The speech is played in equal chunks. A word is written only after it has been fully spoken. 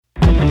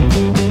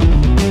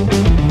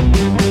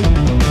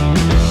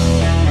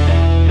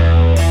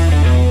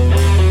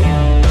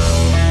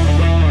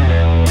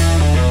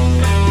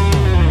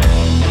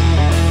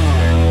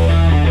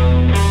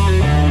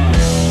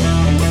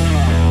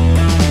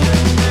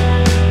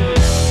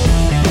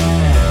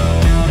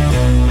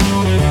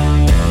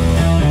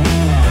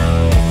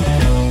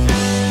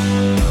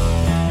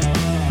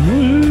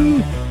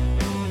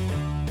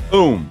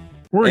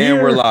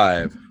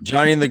live.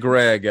 Johnny and the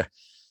Greg.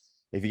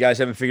 If you guys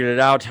haven't figured it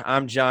out,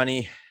 I'm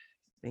Johnny. I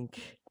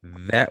think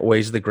that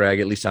way's the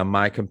Greg, at least on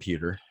my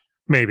computer.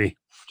 Maybe.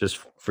 Just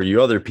for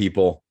you other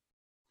people.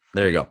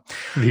 There you go.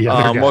 The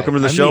other guy. Welcome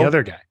to the I'm show. The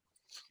other guy.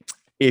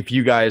 If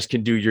you guys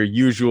can do your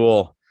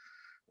usual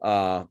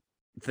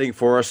thing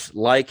for us,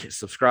 like,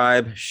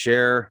 subscribe,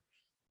 share,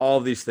 all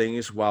of these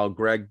things while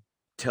Greg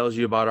tells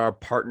you about our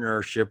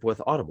partnership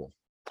with Audible.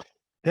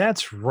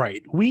 That's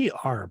right. We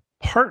are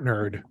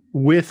partnered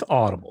with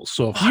Audible.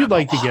 So if you'd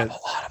like to get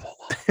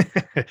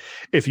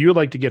if you would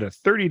like to get a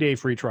 30-day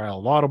free trial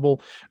of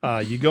Audible,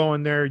 you go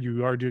in there,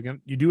 you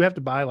do have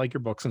to buy like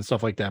your books and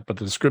stuff like that, but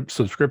the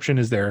subscription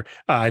is there.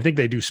 I think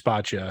they do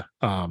spot you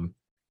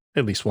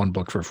at least one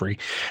book for free.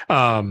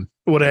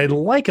 What I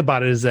like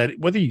about it is that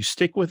whether you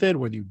stick with it,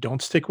 whether you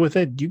don't stick with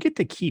it, you get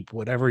to keep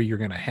whatever you're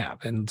going to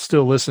have and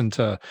still listen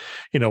to,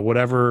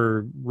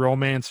 whatever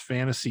romance,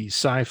 fantasy,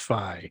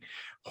 sci-fi,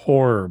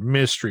 horror,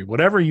 mystery,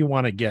 whatever you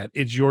want to get,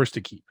 it's yours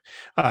to keep.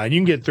 And you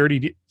can get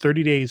 30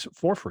 days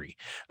for free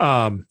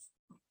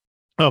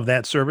of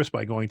that service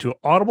by going to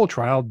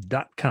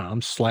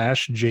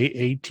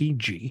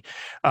audibletrial.com/JATG.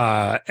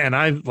 And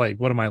I've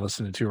what am I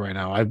listening to right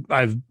now?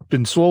 I've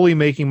been slowly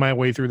making my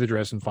way through the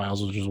Dresden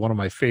Files, which is one of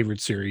my favorite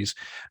series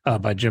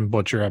by Jim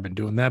Butcher. I've been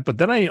doing that. But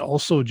then I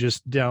also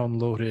just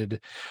downloaded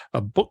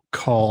a book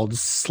called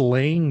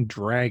Slaying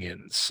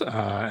Dragons.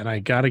 And I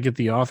got to get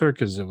the author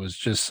because it was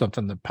just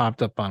something that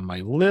popped up on my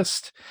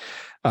list.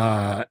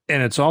 And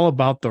it's all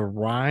about the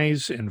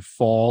rise and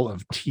fall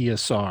of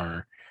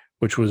TSR,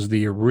 which was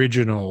the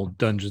original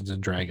Dungeons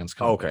and Dragons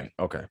company.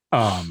 Okay.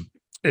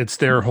 It's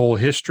their whole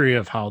history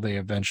of how they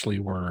eventually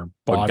were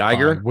bought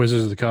by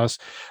Wizards of the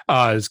Coast.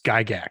 Is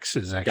Gygax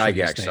is actually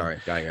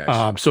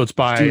Gygax. So it's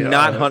by do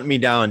not hunt me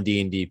down,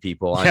 D&D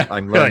people.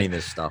 I'm learning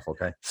this stuff.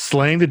 Okay.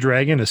 Slaying the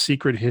Dragon: A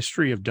Secret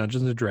History of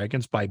Dungeons and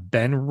Dragons by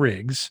Ben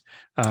Riggs,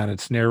 and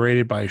it's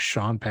narrated by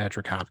Sean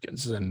Patrick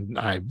Hopkins. And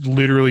I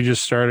literally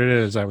just started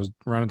it as I was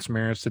running some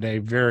errands today.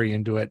 Very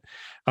into it.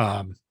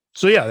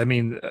 So yeah, I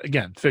mean,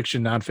 again,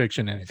 fiction,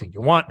 nonfiction, anything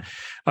you want.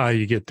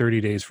 You get 30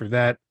 days for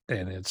that.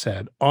 And it's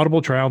at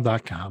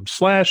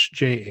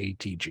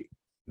audibletrial.com/JATG.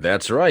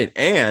 That's right.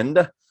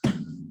 And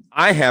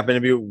I happen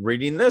to be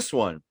reading this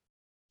one,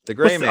 The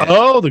Gray Man.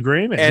 The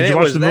Gray Man. And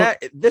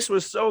this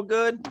was so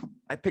good.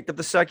 I picked up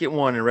the second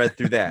one and read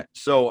through that.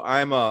 So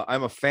I'm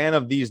a fan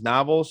of these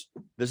novels.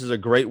 This is a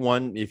great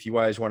one. If you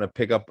guys want to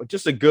pick up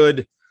just a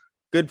good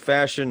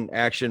fashion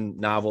action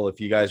novel, if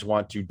you guys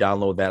want to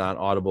download that on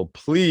Audible,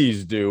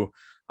 please do.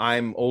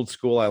 I'm old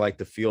school. I like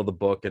to feel the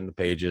book and the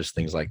pages,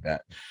 things like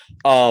that.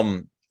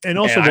 And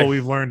also what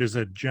we've learned is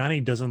that Johnny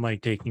doesn't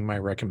like taking my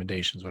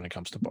recommendations when it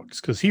comes to books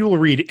because he will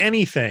read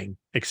anything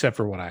except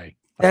for what I.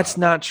 That's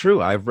not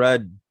true. I've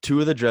read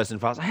 2 of the Dresden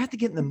Files. I have to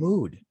get in the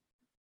mood.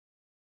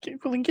 Get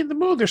in the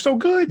mood. They're so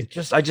good.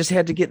 I just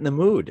had to get in the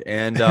mood.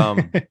 And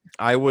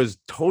I was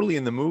totally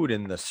in the mood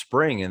in the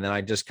spring. And then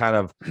I just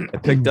I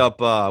picked up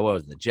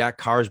the Jack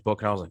Carr's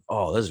book. And I was like,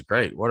 oh, this is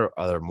great.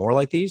 Are there more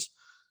like these?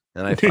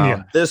 And I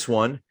found this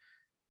one.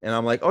 And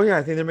I'm like, oh yeah,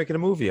 I think they're making a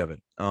movie of it.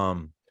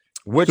 So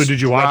did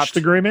you watch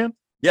The Gray Man?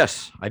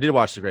 Yes, I did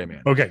watch The Gray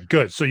Man. Okay,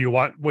 good. So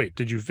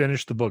did you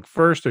finish the book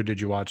first or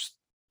did you watch?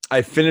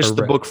 I finished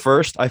the book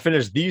first. I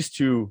finished these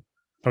 2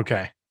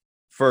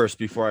 first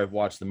before I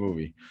watched the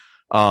movie.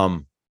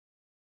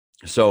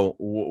 So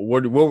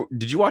what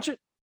did you watch it?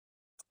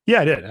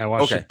 Yeah, I did. I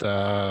watched it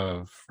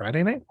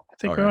Friday night. I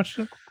think we watched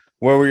it.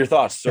 What were your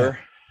thoughts, sir?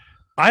 Yeah.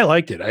 I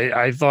liked it.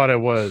 I thought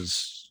it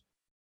was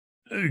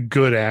a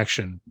good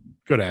action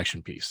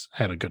piece.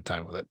 I had a good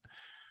time with it.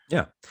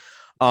 Yeah.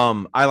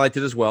 I liked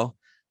it as well.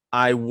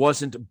 I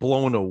wasn't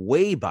blown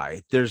away by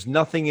it. There's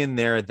nothing in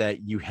there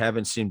that you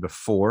haven't seen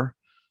before,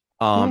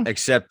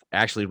 except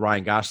actually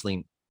Ryan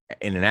Gosling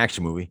in an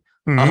action movie,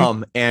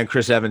 and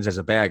Chris Evans as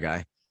a bad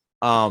guy.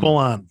 Full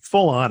on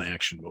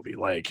action movie,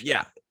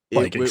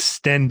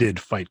 extended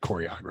fight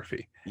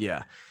choreography.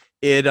 Yeah,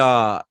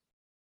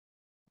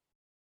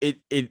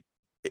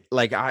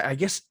 I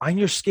guess on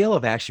your scale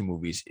of action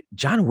movies,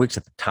 John Wick's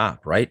at the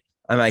top, right?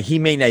 I mean, he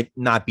may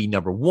not be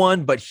number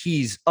 1, but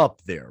he's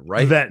up there,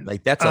 right?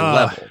 That's a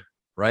level,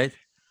 right?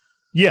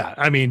 Yeah,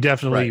 I mean,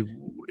 definitely,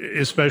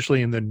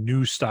 especially in the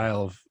new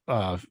style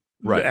of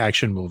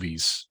action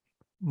movies,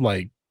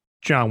 like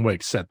John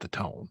Wick set the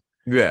tone.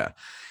 Yeah,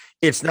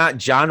 it's not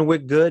John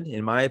Wick good,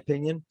 in my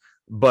opinion,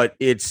 but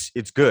it's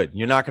good.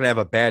 You're not going to have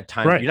a bad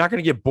time. Right. You're not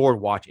going to get bored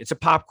watching. It's a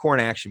popcorn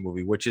action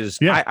movie, which is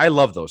I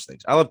love those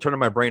things. I love turning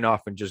my brain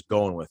off and just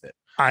going with it.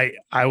 I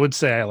would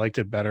say I liked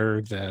it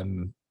better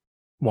than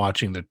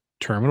watching the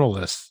Terminal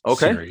List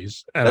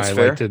series, and that's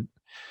fair. Liked it.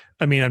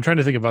 I mean, I'm trying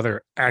to think of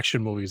other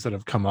action movies that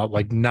have come out,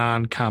 like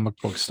non-comic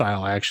book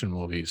style action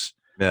movies.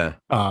 Yeah,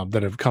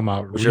 that have come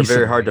out, which are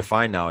very hard to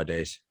find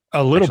nowadays.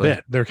 A little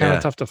bit, they're kind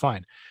of tough to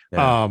find.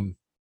 Yeah.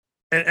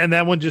 And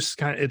that one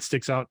just it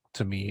sticks out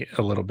to me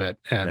a little bit,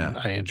 and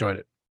I enjoyed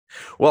it.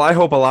 Well, I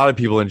hope a lot of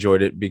people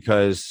enjoyed it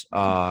because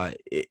the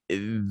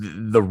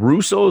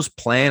Russos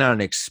plan on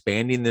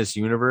expanding this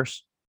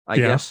universe, I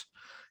guess.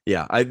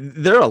 Yeah,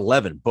 there are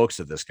 11 books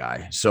of this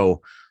guy.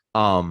 So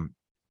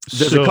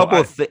there's a So couple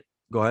of things.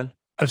 Go ahead.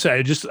 I'm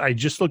sorry, I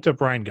just looked up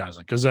Ryan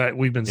Gosling because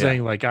we've been Yeah.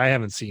 saying like I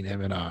haven't seen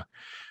him in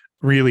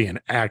really an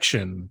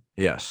action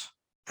Yes.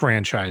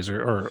 franchise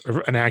or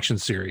an action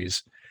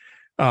series,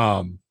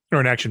 or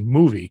an action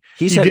movie.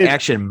 He's had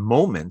action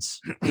moments.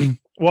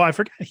 Well, I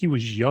forgot he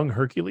was Young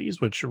Hercules,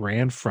 which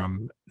ran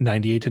from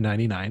 98 to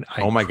 99.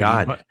 Oh my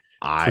God.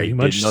 I didn't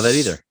know that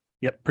either.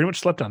 Yep, pretty much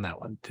slept on that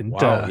one.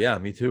 Wow. Yeah,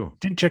 me too.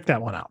 Didn't check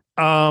that one out.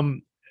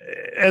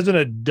 As an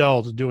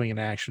adult doing an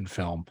action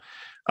film,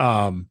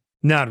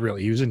 not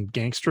really. He was in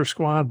Gangster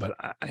Squad, but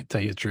I tell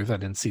you the truth, I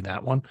didn't see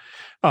that one.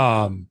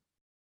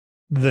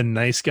 The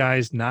Nice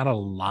Guys, not a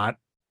lot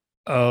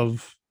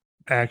of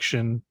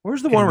action.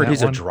 Where's the one where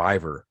he's a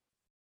driver?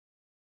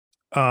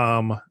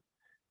 And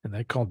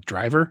they called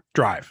Drive.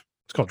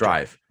 It's called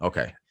Drive.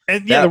 Okay.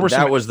 And yeah,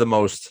 that was the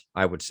most,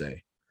 I would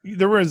say.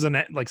 There was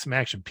like some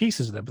action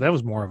pieces of that, but that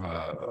was more of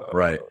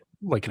a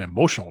like an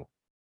emotional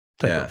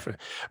type of.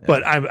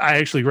 But I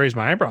actually raised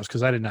my eyebrows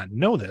because I did not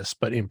know this.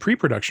 But in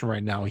pre-production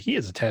right now, he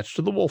is attached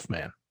to the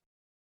Wolfman.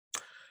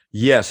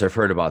 Yes, I've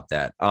heard about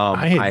that.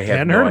 I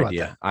have no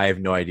idea. I have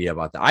no idea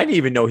about that. I didn't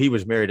even know he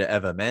was married to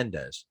Eva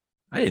Mendes.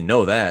 I didn't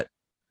know that.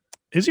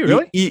 Is he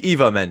really?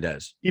 Eva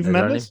Mendes. Eva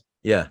Mendes?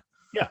 Yeah.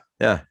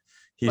 Yeah.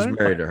 He's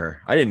married to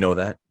her. I didn't know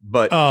that.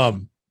 But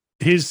I'm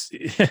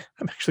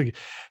actually,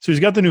 so he's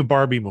got the new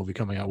Barbie movie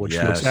coming out, which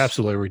looks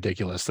absolutely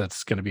ridiculous.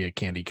 That's going to be a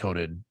candy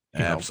coated,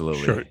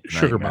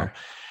 sugar bomb.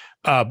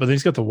 But then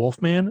he's got the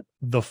Wolfman,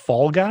 the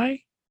Fall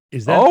Guy.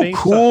 Is that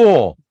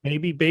cool?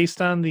 Maybe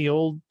based on the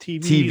old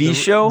TV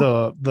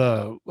show?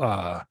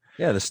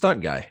 The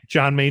stunt guy.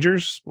 John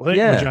Majors.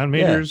 John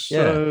Majors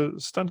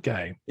stunt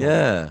guy.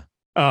 Yeah.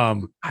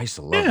 I used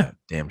to love that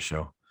damn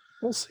show.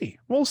 We'll see.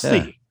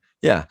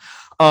 Yeah.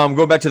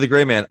 Going back to the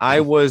Gray Man, I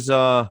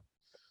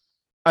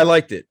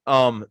liked it.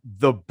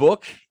 The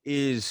book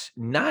is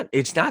not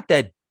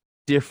that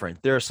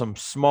different. There are some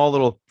small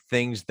little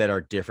things that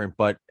are different,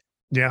 but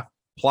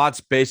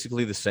plot's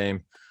basically the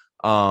same.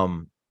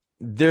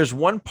 There's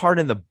one part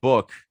in the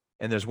book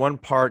and there's one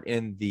part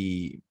in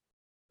the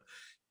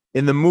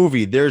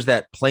movie. There's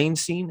that plane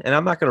scene, and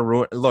I'm not going to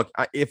ruin. Look,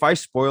 if I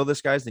spoil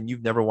this, guys, then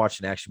you've never watched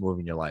an action movie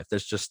in your life.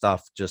 There's just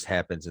stuff just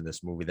happens in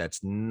this movie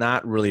that's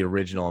not really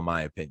original, in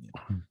my opinion.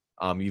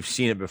 You've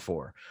seen it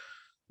before.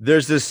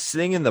 There's this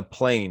thing in the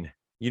plane.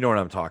 You know what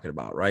I'm talking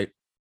about, right?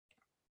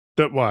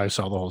 I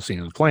saw the whole scene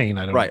in the plane.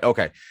 I don't. Right.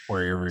 Okay.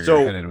 Where you're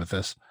headed with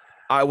this?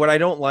 What I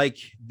don't like,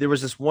 there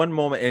was this one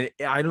moment,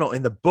 and I don't know,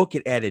 in the book,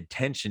 it added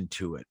tension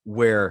to it,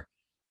 where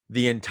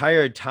the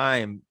entire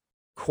time,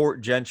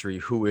 Court Gentry,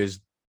 who is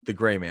the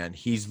Gray Man,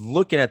 he's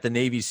looking at the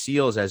Navy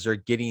SEALs as they're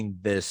getting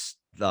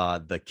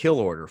the kill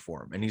order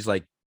for him, and he's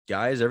like,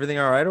 "Guys, everything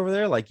all right over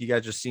there? Like, you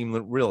guys just seem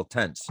real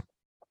tense,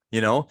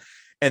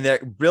 And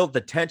that built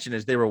the tension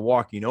as they were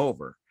walking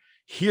over.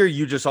 Here,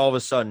 you just all of a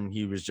sudden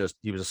he was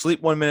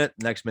asleep 1 minute,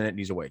 next minute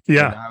he's awake.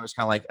 Yeah, and I was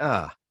kind of like,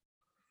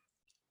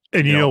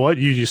 And you know what?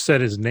 You just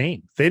said his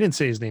name. They didn't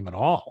say his name at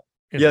all.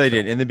 Yeah, they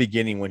did in the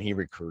beginning when he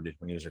was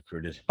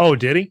recruited. Oh,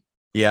 did he?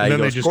 Yeah, he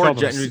goes, Court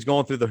Gentry, he's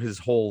going through his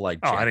whole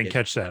jacket. I didn't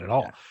catch that at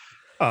all.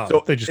 Yeah.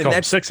 So they just called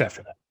him 6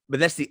 after that. But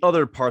that's the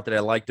other part that I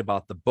liked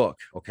about the book.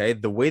 Okay,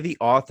 the way the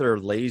author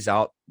lays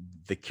out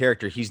the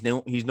character, he's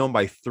known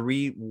by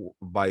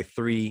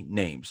three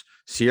names: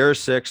 Sierra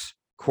 6,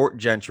 Court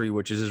Gentry,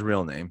 which is his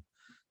real name,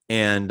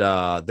 and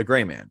the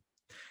Gray Man.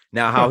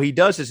 Now, how he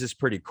does this is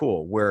pretty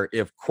cool. Where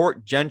if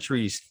Court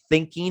Gentry's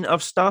thinking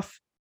of stuff,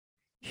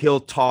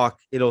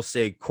 it'll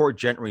say Court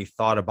Gentry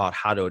thought about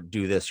how to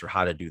do this or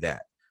how to do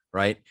that.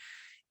 Right.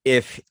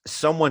 If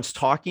someone's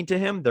talking to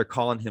him, they're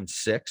calling him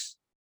 6.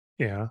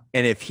 Yeah.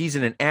 And if he's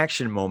in an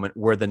action moment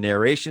where the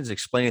narration's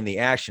explaining the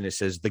action, it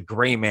says the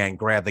Gray Man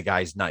grabbed the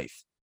guy's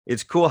knife.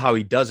 It's cool how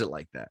he does it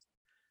like that.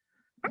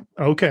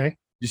 Okay.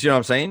 You see what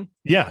I'm saying?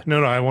 Yeah.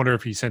 No. I wonder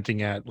if he's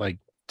hinting at like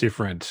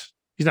different.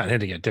 He's not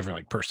hinting at different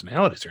like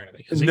personalities or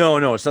anything. Is he?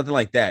 No, it's nothing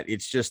like that.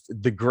 It's just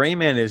the Gray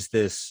Man is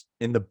this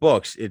in the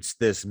books. It's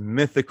this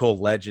mythical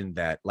legend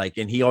that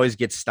and he always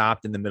gets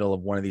stopped in the middle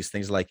of one of these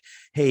things like,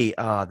 hey,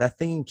 that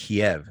thing in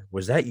Kiev,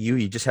 was that you?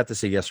 You just have to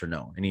say yes or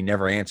no. And he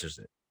never answers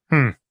it.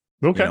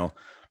 Okay. Okay.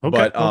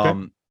 But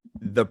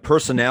the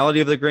personality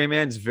of the Gray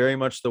Man is very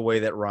much the way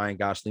that Ryan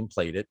Gosling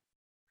played it.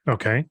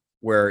 Okay.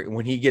 Where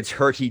when he gets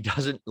hurt, he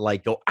doesn't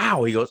go,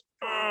 ow. He goes,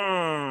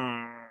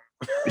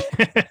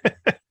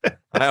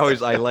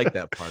 I like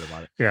that part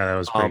about it. Yeah, that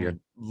was pretty good.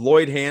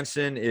 Lloyd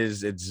Hansen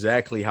is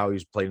exactly how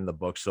he's played in the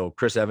book. So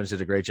Chris Evans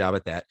did a great job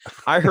at that.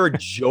 I heard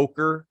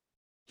Joker.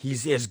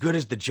 He's as good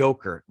as the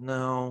Joker.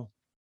 No,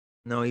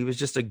 he was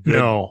just a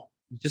good.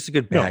 Just a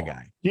good bad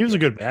guy. He was a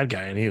good bad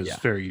guy, and he was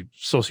very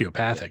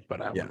sociopathic.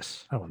 But I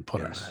wouldn't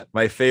put him in that.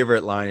 My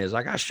favorite line is,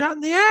 "I got shot in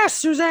the ass,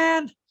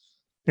 Suzanne."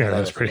 Yeah, that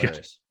was pretty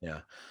hilarious. Good.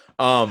 Yeah.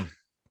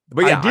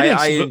 But yeah,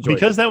 I enjoyed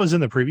because it. That was in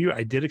the preview.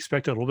 I did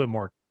expect a little bit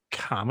more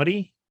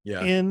comedy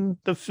in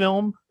the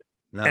film,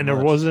 there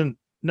wasn't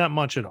not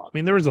much at all. I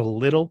mean, there was a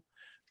little,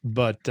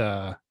 but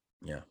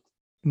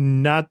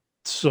not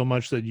so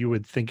much that you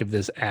would think of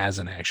this as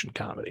an action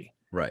comedy.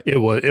 Right. It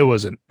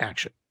was an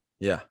action.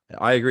 Yeah,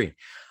 I agree.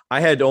 I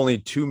had only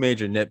two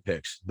major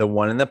nitpicks: the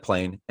one in the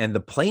plane, and the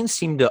plane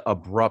seemed to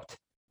abrupt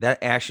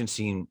that action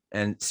scene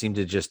and seemed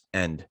to just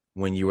end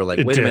when you were like,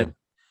 It wait a did. minute,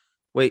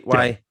 wait,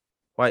 why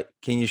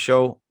can you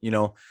show,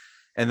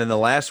 and then the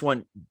last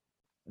one,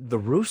 the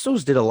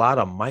Russos did a lot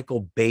of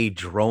Michael Bay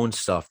drone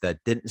stuff that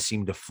didn't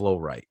seem to flow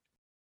right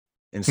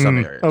in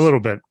some areas. A little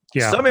bit.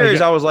 Yeah. Some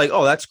areas I was like,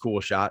 oh, that's a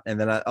cool shot. And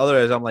then other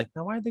areas I'm like,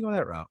 no, why did they go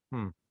that route?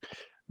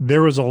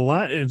 There was a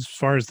lot as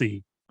far as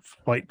the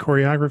flight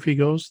choreography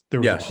goes. There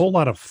was Yes. a whole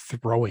lot of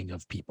throwing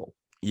of people.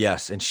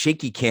 Yes. And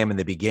shaky cam in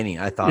the beginning.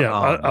 I thought,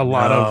 a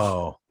lot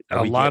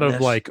of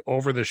this? like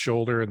over the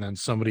shoulder, and then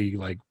somebody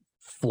like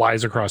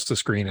flies across the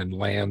screen and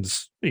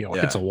lands,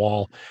 hits a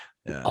wall.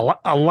 Yeah.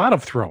 A lot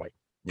of throwing.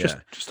 Yeah.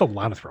 Just a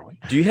lot of throwing.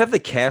 Do you have the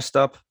cast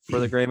up for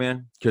the Gray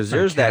Man? Because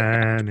there's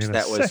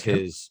that was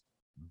his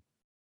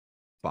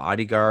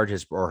bodyguard,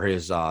 his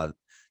sidekick.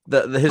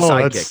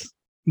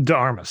 De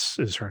Armas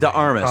is her De name.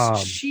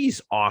 Armas.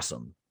 She's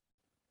awesome.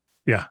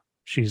 Yeah,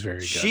 she's very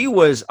good. She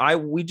was.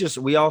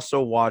 We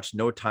also watched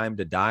No Time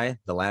to Die,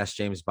 the last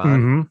James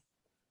Bond. Mhm.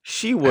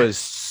 She was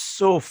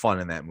so fun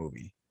in that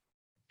movie.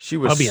 She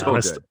was. I'll be so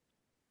honest. Good.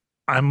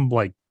 I'm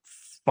like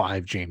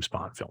 5 James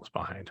Bond films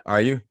behind. Are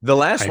you? The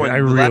last one,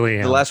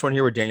 the last one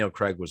here with Daniel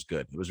Craig was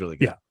good. It was really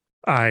good.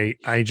 Yeah.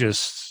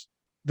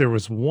 There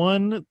was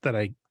one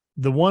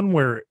the one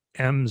where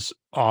M's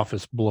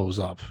office blows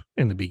up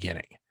in the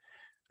beginning.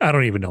 I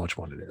don't even know which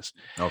one it is.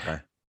 Okay.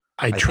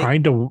 I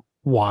tried to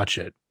watch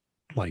it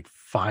like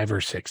 5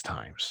 or 6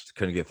 times.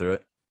 Couldn't get through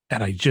it.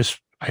 And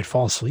I'd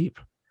fall asleep.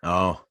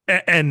 Oh.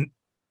 And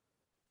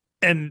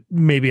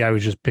maybe I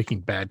was just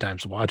picking bad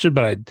times to watch it,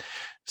 but I'd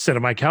sit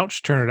on my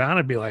couch, turn it on,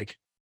 and be like,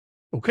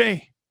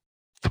 okay.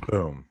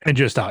 Boom. And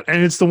just out.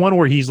 And it's the one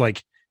where he's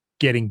like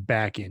getting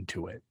back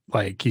into it.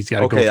 Like he's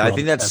got to go. Okay, I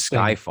think that's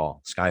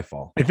Skyfall.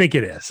 Skyfall. I think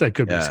it is. That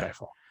could be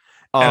Skyfall.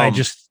 And I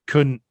just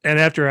couldn't. And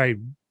after I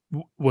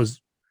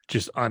was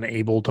just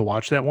unable to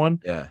watch that one,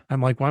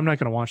 I'm like, well, I'm not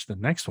going to watch the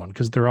next one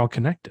because they're all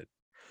connected.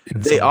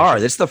 They are.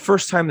 It's the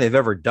first time they've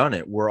ever done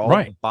it. Where all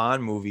the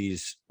Bond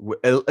movies,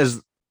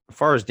 as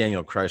far as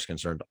Daniel Craig's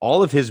concerned,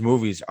 all of his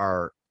movies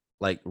are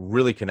like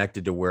really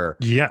connected to where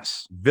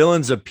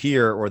villains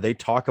appear, or they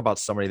talk about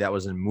somebody that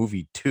was in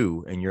movie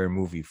 2 and you're in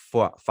movie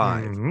 5,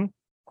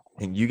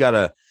 and you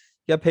gotta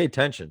pay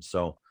attention.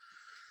 So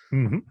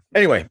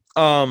anyway,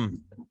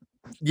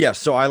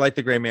 so I like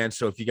the Gray Man.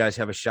 So if you guys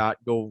have a shot,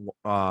 go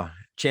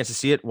chance to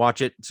see it,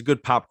 watch it. It's a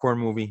good popcorn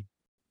movie.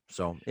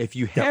 So if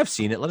you have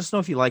seen it, let us know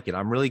if you like it.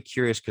 I'm really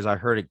curious because I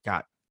heard it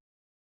got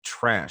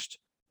trashed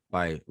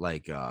by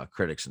like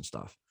critics and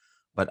stuff,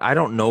 but I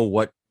don't know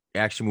what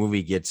action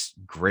movie gets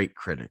great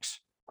critics.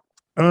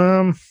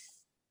 Like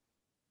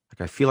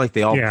I feel like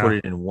they all put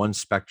it in one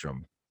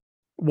spectrum.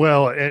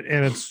 Well,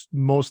 and it's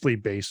mostly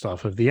based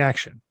off of the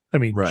action. I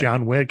mean,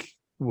 John Wick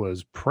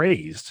was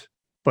praised,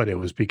 but it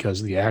was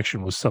because the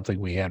action was something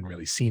we hadn't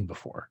really seen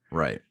before.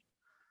 Right.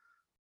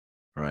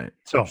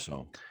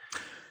 So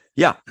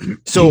yeah.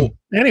 So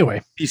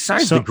anyway,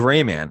 besides the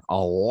Gray Man, a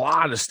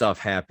lot of stuff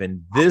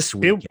happened this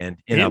weekend.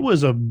 It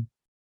was a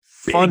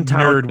fun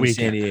time in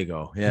San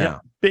Diego. Yeah.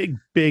 Big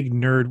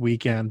nerd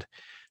weekend.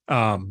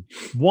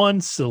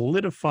 One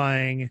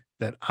solidifying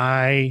that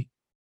I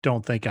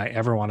don't think I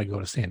ever want to go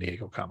to San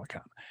Diego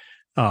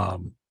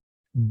Comic-Con.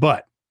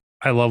 But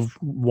I love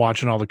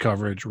watching all the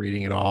coverage,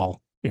 reading it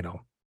all,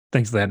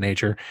 things of that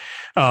nature.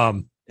 Is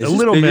a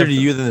little bigger to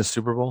you than the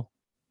Super Bowl?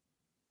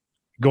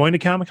 Going to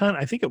Comic-Con,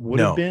 I think it would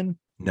have been.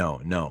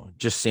 No,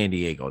 just San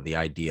Diego. The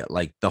idea,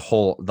 like the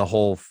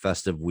whole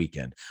festive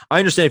weekend. I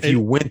understand if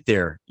you went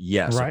there,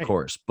 yes, of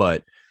course,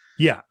 but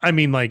yeah, I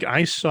mean, like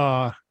I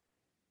saw,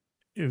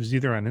 it was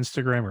either on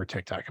Instagram or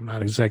TikTok. I'm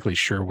not exactly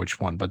sure which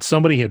one, but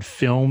somebody had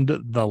filmed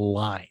the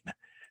line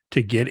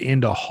to get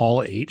into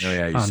Hall H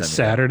on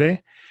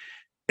Saturday,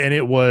 and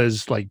it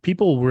was like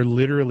people were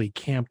literally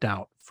camped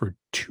out for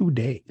 2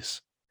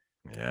 days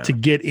to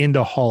get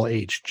into Hall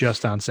H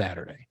just on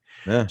Saturday.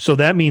 Yeah. So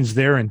that means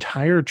their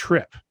entire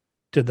trip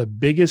to the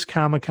biggest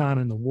Comic-Con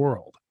in the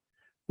world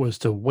was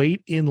to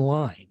wait in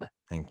line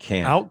and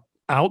camp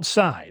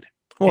outside.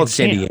 Well, it's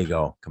San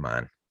Diego. Come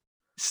on.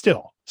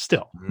 Still.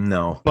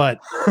 No. But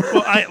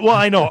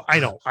I know.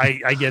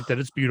 I get that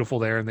it's beautiful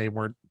there and they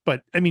weren't,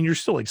 but I mean, you're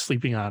still like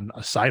sleeping on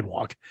a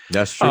sidewalk.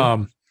 That's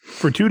true.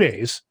 For 2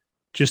 days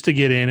just to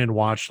get in and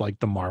watch like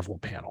the Marvel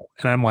panel.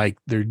 And I'm like,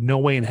 there's no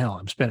way in hell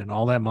I'm spending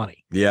all that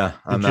money. Yeah.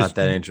 I'm not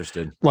that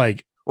interested.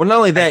 Like, well, not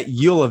only that,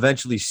 you'll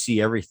eventually see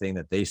everything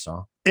that they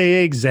saw.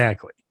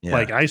 Exactly. Yeah.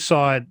 Like I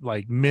saw it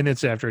like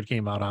minutes after it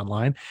came out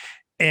online,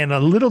 and a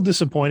little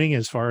disappointing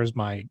as far as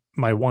my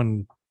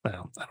one.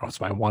 Well, I don't know if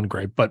it's my one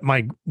gripe, but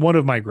one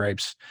of my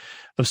gripes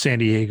of San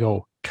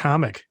Diego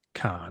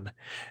Comic-Con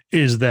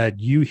is that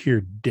you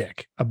hear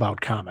dick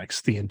about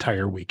comics the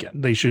entire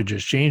weekend. They should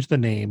just change the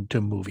name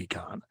to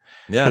MovieCon.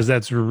 Yeah, because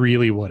that's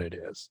really what it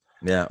is.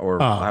 Yeah,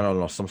 or I don't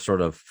know, some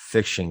sort of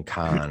fiction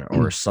con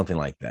or something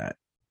like that.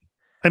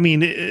 I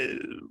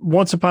mean,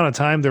 once upon a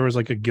time, there was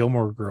like a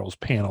Gilmore Girls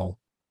panel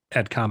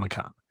at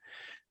Comic-Con.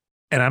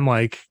 And I'm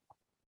like,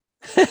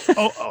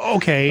 oh,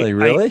 okay. Like,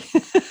 really?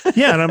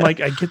 Yeah. And I'm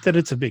like, I get that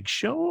it's a big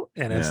show.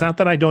 And it's Yeah. not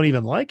that I don't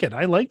even like it.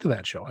 I liked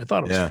that show. I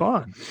thought it was Yeah.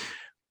 fun,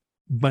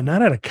 but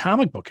not at a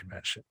comic book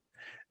convention.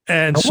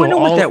 And I so wonder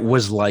what that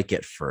was like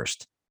at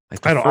first.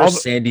 Like I the don't know,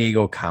 first San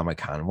Diego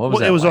Comic-Con. What was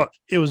that it was like?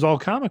 it was all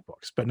comic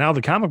books, but now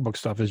the comic book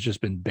stuff has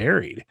just been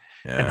buried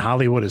and Yeah,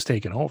 Hollywood has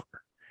taken over.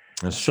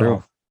 that's So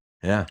true.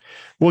 Yeah.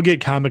 we'll get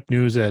comic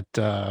news at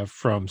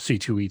from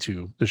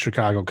C2E2, the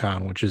Chicago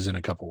Con, which is in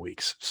a couple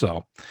weeks.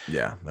 So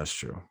Yeah, that's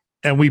true.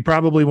 and we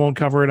probably won't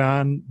cover it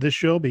on this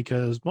show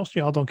because most of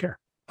y'all don't care.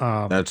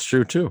 That's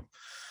true too.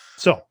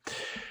 So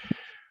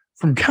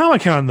from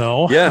Comic-Con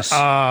though, Yes.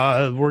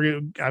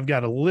 I've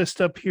got a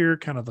list up here,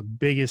 kind of the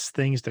biggest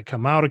things to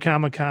come out of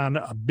Comic-Con.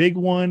 A big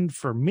one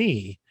for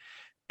me,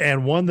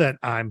 and one that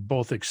I'm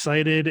both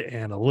excited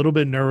and a little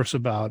bit nervous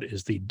about,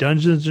 is the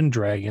Dungeons and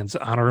Dragons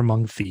Honor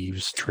Among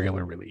Thieves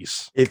trailer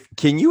release.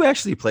 Can you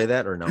actually play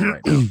that or no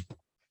right now?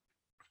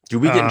 Do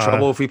we get in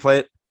trouble if we play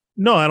it?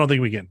 No, I don't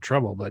think we get in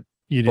trouble, but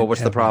you didn't. But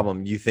what's the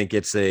problem? You think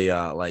it's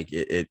a like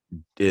it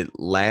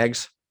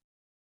lags?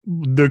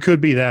 There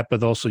could be that,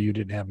 but also you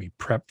didn't have me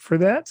prepped for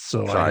that,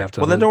 so I have to.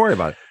 Well, then don't worry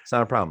about it. It's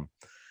not a problem.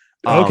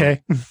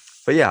 Okay.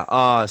 But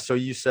yeah, so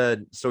you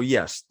said so.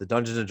 Yes, the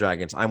Dungeons and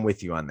Dragons. I'm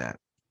with you on that.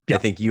 Yeah. I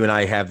think you and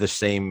I have the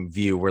same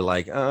view. We're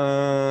like,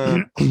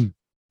 I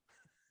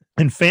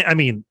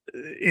mean,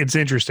 it's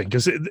interesting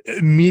because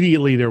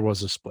immediately there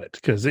was a split,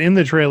 because in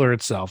the trailer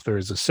itself, there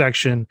is a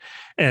section,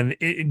 and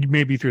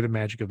maybe through the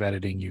magic of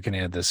editing, you can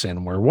add this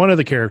in, where one of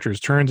the characters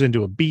turns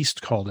into a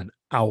beast called an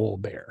owl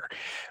bear.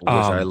 Which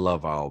I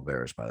love owl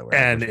bears, by the way.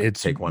 And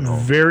it's take one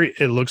home.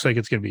 it looks like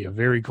it's going to be a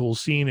very cool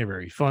scene, a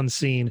very fun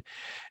scene.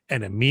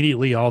 And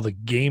immediately all the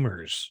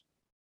gamers,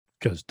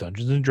 because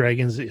Dungeons and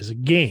Dragons is a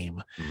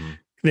game,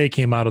 they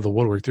came out of the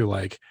woodwork. They're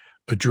like,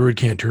 a druid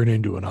can't turn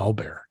into an owl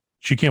bear.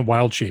 She can't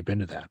wild shape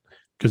into that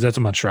because that's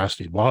a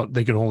monstrosity. Well,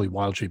 they can only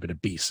wild shape into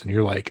beasts. And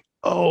you're like,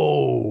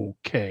 oh,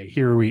 okay,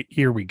 here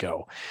we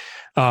go.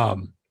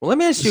 Well, let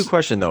me ask you a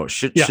question though.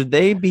 Should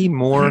they be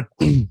more?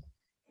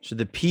 Should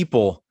the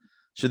people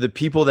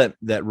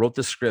that wrote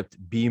the script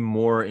be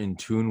more in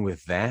tune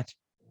with that?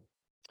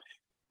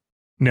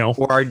 No.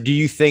 Or do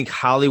you think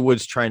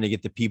Hollywood's trying to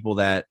get the people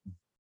that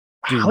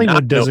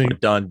Hollywood doesn't know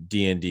what done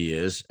D&D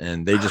is,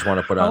 and they just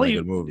want to put on a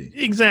good movie?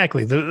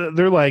 Exactly.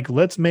 They're like,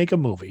 let's make a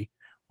movie.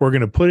 We're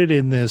going to put it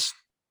in this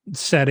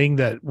setting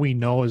that we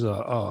know is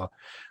a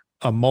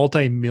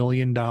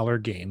multi-million-dollar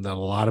game that a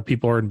lot of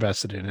people are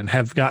invested in and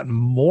have gotten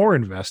more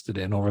invested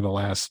in over the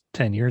last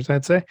 10 years,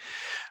 I'd say.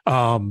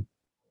 And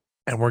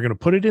we're going to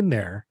put it in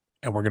there,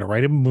 and we're going to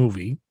write a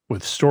movie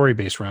with story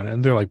based around it.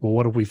 And they're like, well,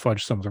 what if we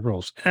fudge some of the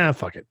rules?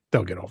 Fuck it.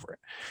 They'll get over it.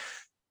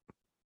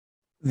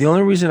 The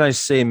only reason I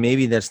say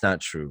maybe that's not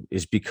true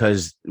is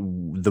because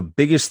the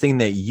biggest thing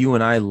that you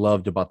and I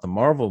loved about the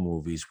Marvel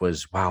movies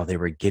was, wow, they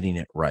were getting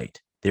it right.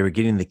 They were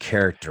getting the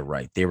character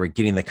right. They were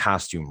getting the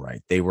costume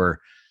right. They were.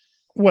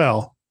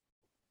 Well,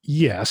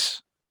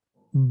 yes,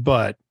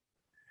 but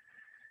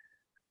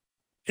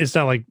it's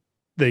not like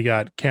they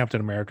got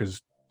Captain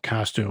America's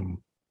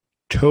costume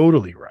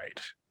totally right.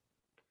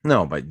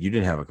 No, but you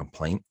didn't have a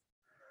complaint.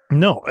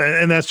 No,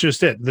 and that's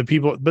just it.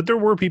 But there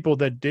were people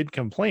that did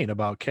complain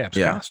about Cap's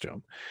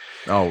costume.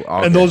 Oh,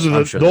 okay. And those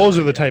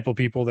are the type of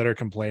people that are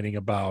complaining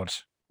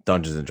about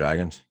Dungeons and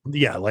Dragons.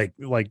 Yeah, like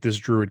this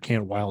druid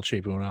can't wild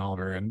shape an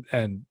Oliver,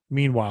 and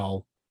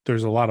meanwhile,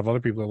 there's a lot of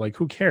other people that are like,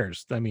 who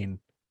cares? I mean,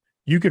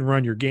 you can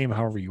run your game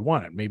however you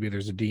want it. Maybe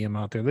there's a DM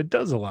out there that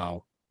does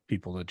allow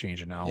people to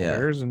change an owl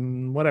bears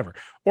and whatever,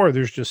 or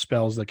there's just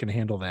spells that can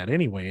handle that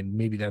anyway, and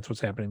maybe that's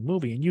what's happening in the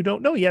movie, and you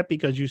don't know yet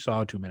because you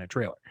saw a 2-minute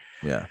trailer.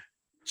 Yeah.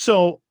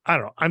 So I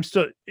don't know. I'm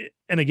still,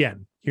 and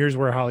again, here's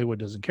where Hollywood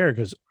doesn't care,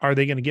 because are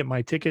they going to get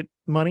my ticket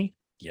money?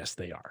 Yes,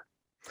 they are.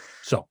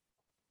 So.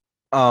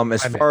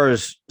 As far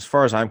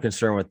as I'm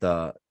concerned with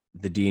the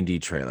D&D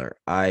trailer,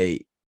 I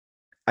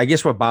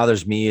guess what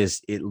bothers me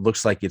is it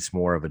looks like it's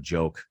more of a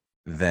joke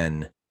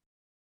than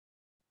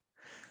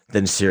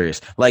serious.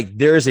 Like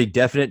there is a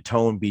definite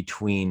tone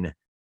between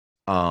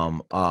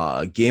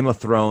Game of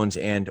Thrones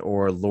and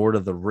or Lord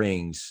of the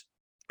Rings.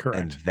 Correct.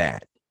 And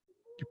that.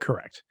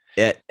 Correct.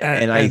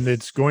 And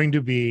it's going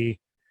to be,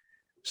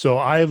 so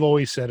I've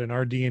always said in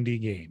our D&D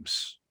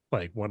games,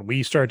 like when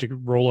we start to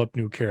roll up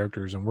new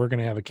characters and we're going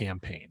to have a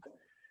campaign,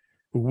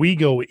 we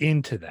go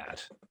into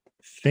that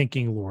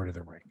thinking Lord of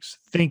the Rings,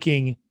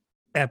 thinking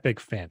epic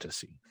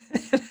fantasy.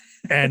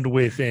 And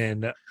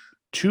within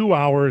 2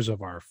 hours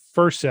of our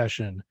first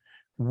session,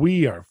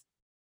 we are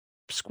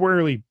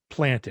squarely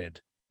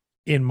planted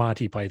in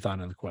Monty Python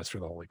and the Quest for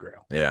the Holy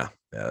Grail. Yeah,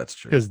 that's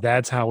true. Because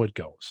that's how it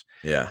goes.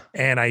 Yeah.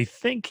 And I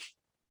think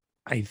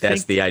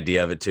that's the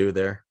idea of it too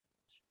there.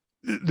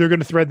 They're going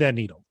to thread that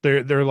needle.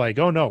 They're like,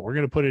 oh no, we're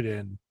going to put it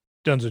in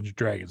Dungeons and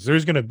Dragons.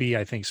 There's going to be,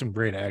 I think, some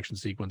great action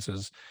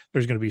sequences.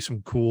 There's going to be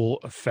some cool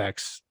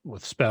effects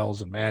with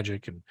spells and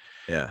magic. And,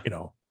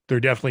 there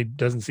definitely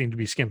doesn't seem to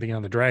be skimping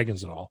on the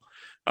dragons at all.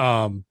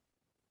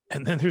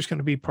 And then there's going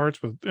to be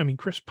parts with, I mean,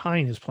 Chris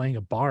Pine is playing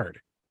a bard,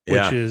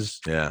 Yeah. which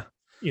is, Yeah.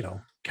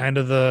 Kind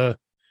of the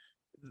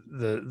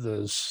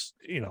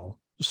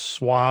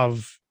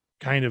suave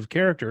kind of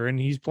character, and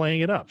he's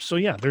playing it up. So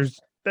yeah,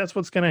 that's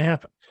what's going to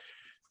happen.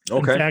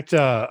 Okay. In fact,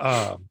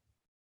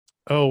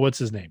 what's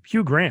his name?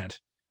 Hugh Grant,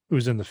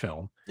 who's in the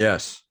film,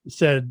 Yes.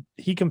 said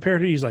he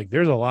compared it. He's like,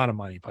 there's a lot of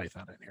Monty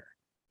Python in here.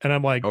 And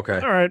I'm like, okay.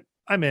 All right,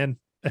 I'm in.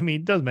 I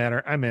mean, it doesn't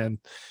matter. I'm in.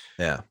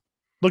 Yeah.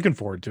 Looking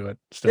forward to it.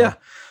 Still. Yeah.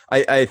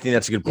 I think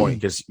that's a good point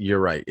because you're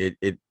right.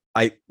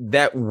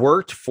 That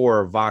worked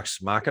for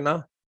Vox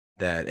Machina,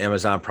 that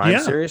Amazon Prime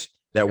series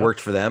that worked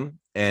for them.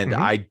 And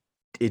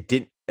it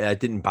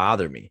didn't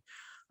bother me.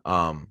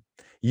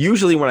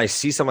 Usually when I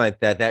see something like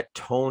that, that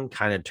tone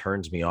kind of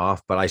turns me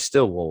off, but I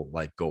still will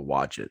like go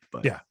watch it.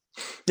 But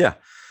yeah.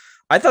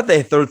 I thought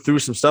they threw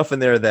some stuff in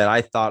there that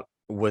I thought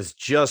was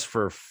just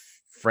for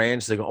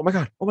fans to go, oh my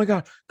god,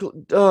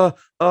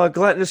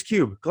 gelatinous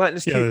cube,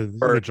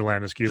 or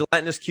gelatinous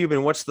cube.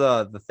 And what's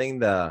the thing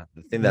that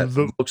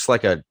looks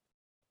like a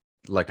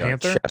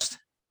Panther? a chest?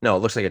 No, it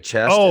looks like a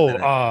chest.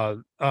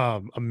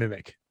 A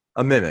mimic.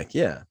 A mimic,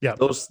 yeah.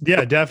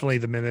 Definitely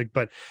the mimic.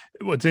 But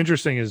what's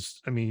interesting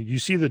is, I mean, you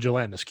see the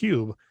gelatinous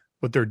cube,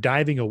 what they're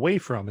diving away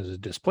from is a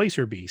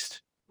displacer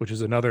beast, which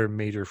is another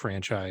major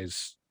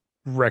franchise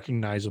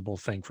recognizable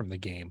thing from the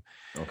game.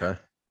 Okay.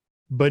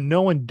 But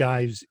no one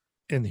dives,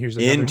 and here's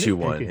into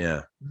one.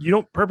 Yeah. You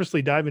don't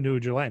purposely dive into a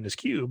gelatinous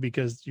cube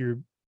because you're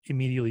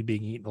immediately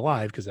being eaten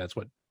alive, because that's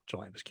what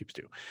gelatinous cubes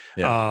do.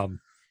 Yeah.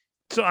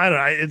 So I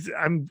don't know.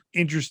 I'm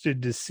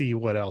interested to see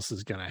what else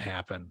is going to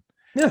happen.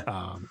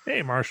 Yeah.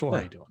 Hey, Marshall,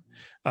 how you doing?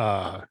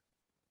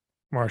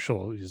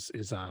 Marshall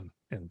is on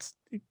and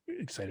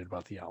excited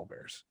about the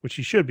Owlbears, which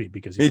he should be,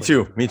 because me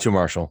too,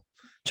 Marshall.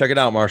 Check it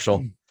out,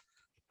 Marshall.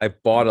 I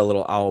bought a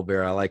little owl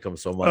bear. I like them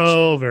so much.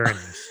 Oh, very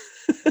nice.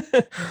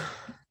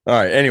 All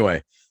right.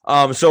 Anyway,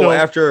 so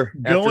after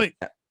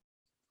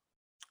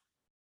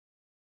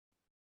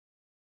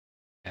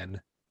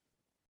and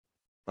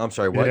I'm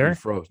sorry, what? You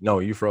froze. No,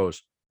 you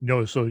froze.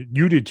 No, so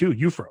you did too.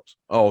 You froze.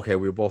 Oh, okay.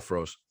 We both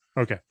froze.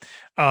 Okay.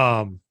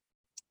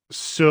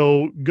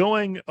 So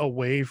going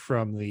away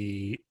from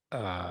the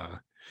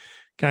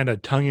kind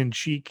of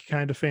tongue-in-cheek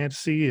kind of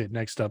fantasy,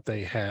 next up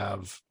they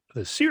have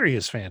the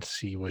serious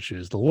fantasy, which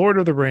is the Lord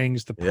of the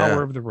Rings, the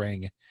Power of the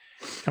Ring,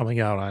 coming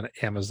out on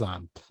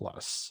Amazon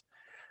Plus.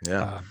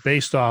 Yeah.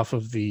 Based off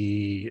of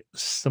the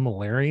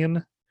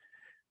Silmarillion,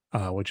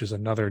 which is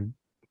another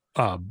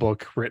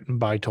book written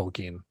by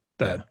Tolkien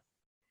that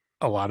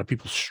a lot of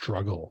people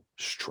struggle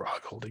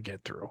to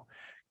get through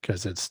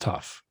because it's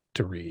tough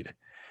to read.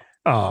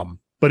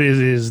 But it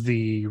is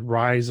the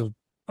rise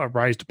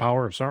to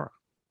power of Sauron.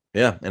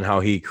 Yeah, and how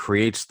he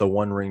creates the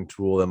One Ring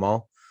to rule them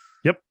all.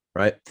 Yep.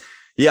 Right.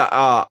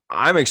 Yeah,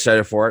 I'm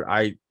excited for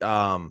it.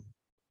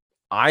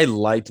 I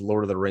liked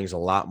Lord of the Rings a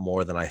lot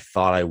more than I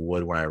thought I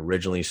would when I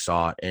originally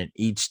saw it, and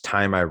each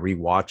time I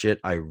rewatch it,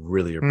 I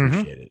really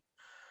appreciate it.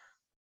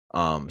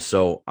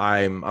 So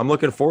I'm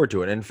looking forward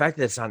to it. And in fact,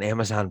 it's on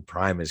Amazon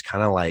Prime is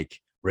kind of like,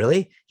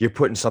 really? You're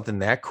putting something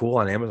that cool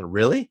on Amazon?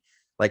 Really?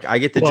 Like I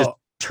get to just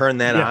turn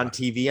that on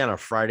TV on a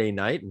Friday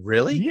night?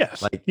 Really?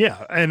 Yes.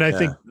 And I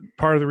think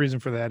part of the reason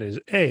for that is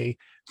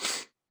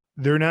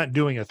they're not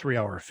doing a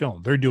 3-hour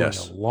film. They're doing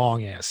a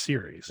long ass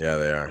series. Yeah,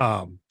 they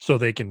are. So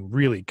they can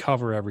really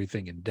cover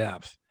everything in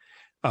depth.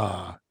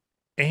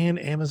 And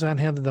Amazon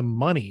had the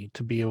money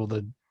to be able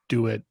to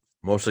do it.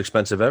 Most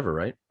expensive ever,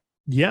 right?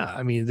 Yeah.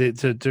 I mean,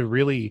 to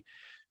really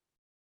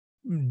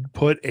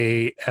put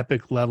a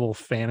epic level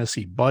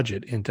fantasy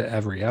budget into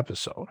every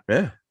episode.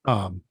 Yeah.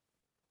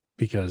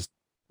 Because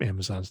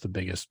Amazon's the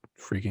biggest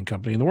freaking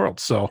company in the world.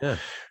 So,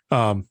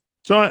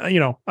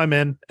 so I'm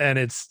in, and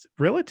it's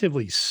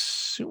relatively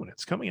soon.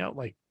 It's coming out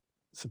like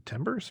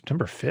September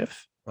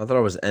 5th. I thought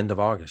it was end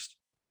of August.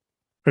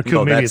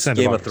 No, maybe it's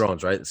Game of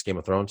Thrones, right? It's Game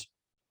of Thrones.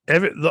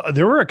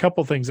 There were a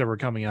couple things that were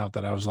coming out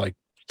that I was like,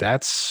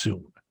 that's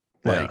soon.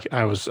 Like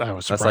I was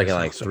surprised. That's like in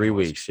like 3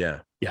 weeks. Yeah.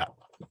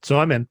 So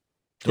I'm in.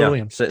 Totally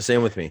in.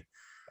 Same with me.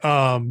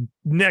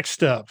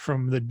 Next up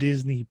from the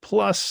Disney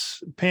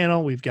Plus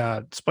panel, we've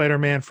got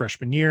Spider-Man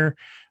Freshman Year,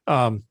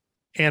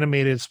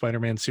 animated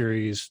Spider-Man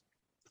series,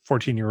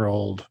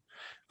 14-year-old.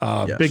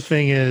 Big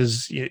thing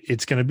is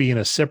it's going to be in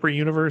a separate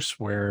universe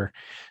where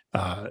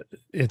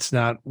it's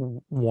not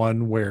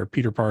one where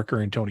Peter Parker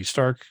and Tony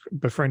Stark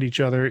befriend each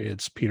other.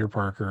 It's Peter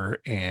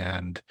Parker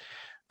and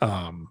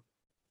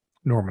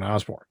Norman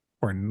Osborn,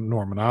 where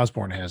Norman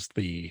Osborn has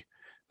the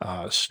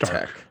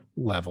Stark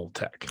level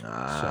tech.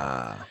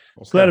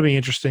 So that'll be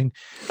interesting.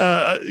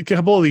 A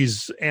couple of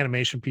these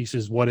animation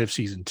pieces. What If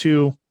Season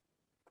 2,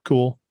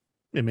 cool.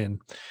 I mean,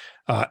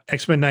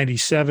 X-Men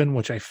 97,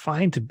 which I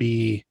find to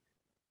be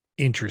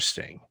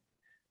interesting,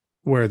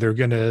 where they're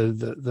gonna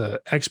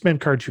the X-Men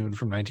cartoon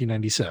from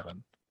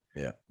 1997.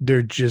 Yeah,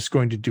 they're just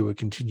going to do a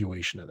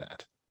continuation of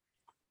that.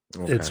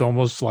 Okay. It's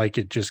almost like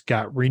it just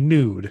got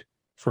renewed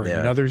for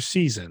another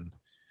season.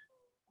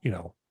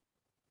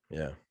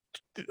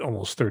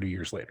 Almost 30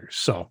 years later.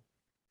 So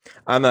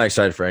I'm not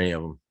excited for any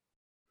of them.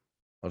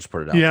 I'll just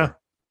put it out there.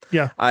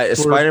 Yeah.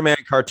 Spider-Man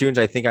cartoons,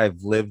 I think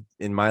I've lived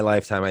in my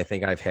lifetime. I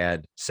think I've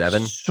had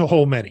 7.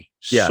 So many.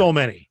 Yeah. So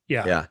many.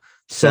 Yeah. Yeah.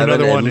 So 7,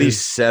 another at one least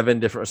is 7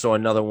 different. So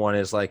another one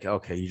is like,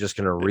 okay, you're just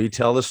gonna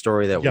retell the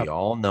story that we Yep.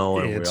 all know,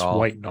 and we it's all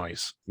white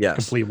noise. yes.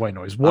 Complete white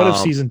noise. What if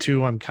Um, season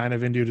 2 I'm kind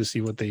of into to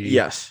see what they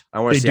Yes, I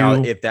want they to see how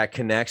do. if that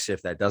connects,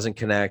 if that doesn't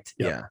connect.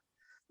 Yep. Yeah.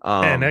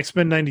 and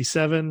X-Men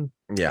 97.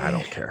 Yeah, I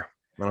don't care.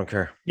 I don't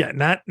care. Yeah,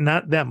 not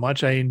that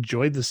much. I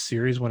enjoyed the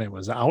series when it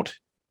was out.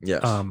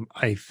 Yes.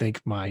 I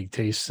think my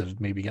tastes have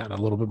maybe gotten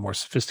a little bit more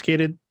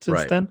sophisticated since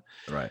Right. then.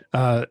 Right.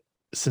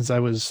 Since I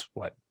was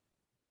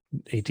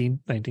 18,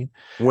 19.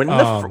 When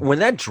when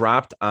that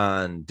dropped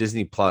on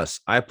Disney Plus,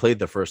 I played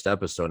the first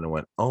episode and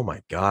went, "Oh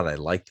my god, I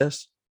like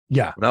this."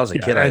 Yeah. When I was a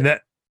kid,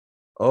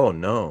 oh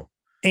no.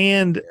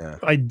 And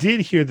I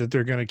did hear that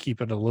they're going to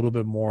keep it a little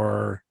bit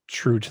more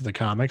true to the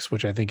comics,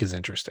 which I think is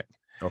interesting.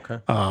 Okay.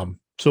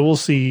 So we'll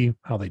see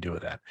how they do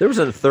with that. There was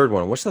a third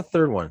one. What's the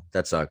third one?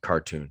 That's a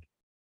cartoon.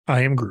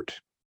 I Am Groot.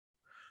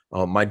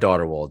 Oh, my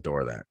daughter will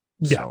adore that.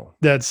 Yeah,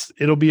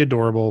 it'll be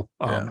adorable.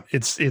 Yeah.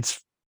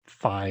 It's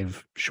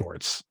 5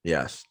 shorts.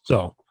 Yes.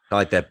 So I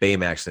like that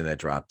Baymax thing that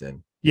dropped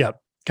in. Yeah,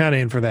 kind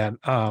of in for that.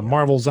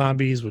 Marvel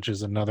Zombies, which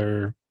is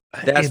another.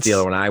 That's the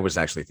other one I was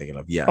actually thinking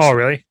of. Yes. Oh,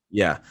 really?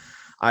 Yeah.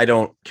 I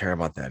don't care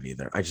about that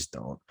either. I just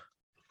don't.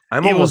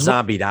 I'm almost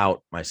zombied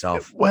out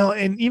myself. Well,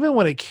 and even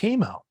when it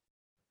came out,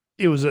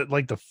 it was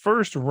like the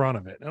first run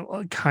of it,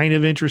 kind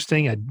of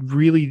interesting.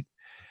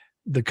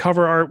 The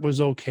cover art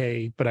was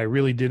okay, but I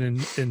really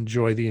didn't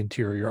enjoy the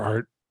interior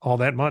art all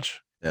that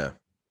much. Yeah.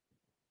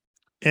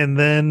 And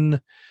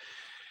then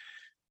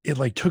it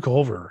like took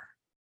over,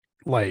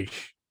 like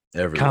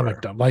everywhere.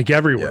 Comic dump, like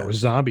everywhere was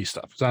zombie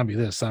stuff, zombie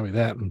this, zombie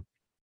that, and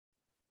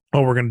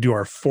we're gonna do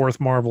our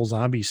 4th Marvel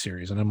zombie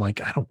series, and I'm like,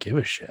 I don't give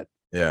a shit.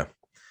 Yeah,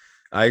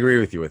 I agree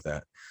with you with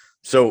that.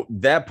 So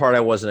that part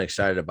I wasn't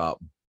excited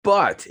about,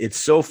 but it's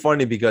so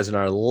funny because in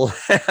our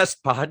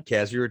last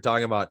podcast we were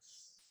talking about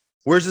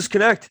where's this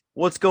connect?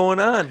 What's going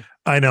on?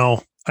 I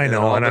know, and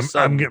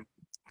I'm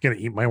gonna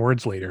eat my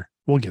words later.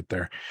 We'll get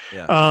there.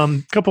 Yeah.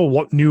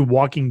 Couple new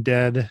Walking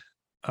Dead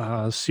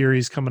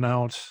series coming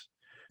out.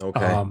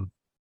 Okay.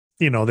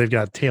 They've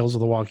got Tales of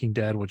the Walking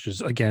Dead, which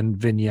is again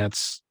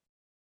vignettes.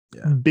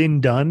 Yeah.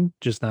 Been done,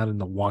 just not in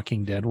the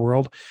Walking Dead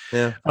world.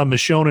 Yeah.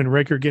 Michonne and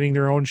Rick are getting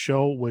their own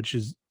show, which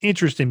is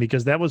interesting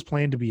because that was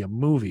planned to be a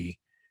movie,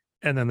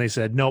 and then they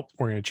said, nope,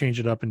 we're going to change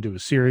it up and do a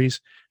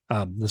series.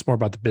 It's more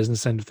about the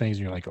business end of things,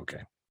 and you're like,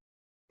 okay.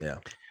 Yeah.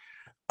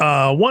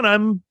 One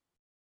I'm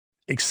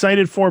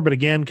excited for, but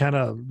again, kind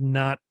of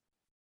not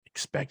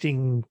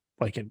expecting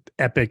like an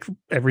epic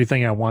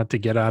everything I want to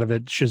get out of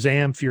it.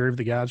 Shazam! Fury of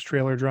the Gods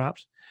trailer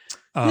drops.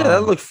 Yeah,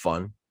 that looked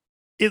fun.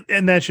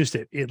 And that's just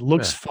it. It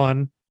looks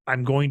fun.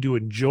 I'm going to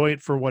enjoy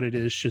it for what it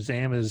is.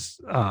 Shazam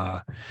is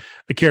a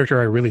character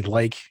I really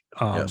like.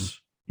 Yes.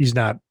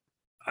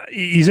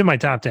 He's in my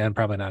top 10,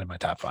 probably not in my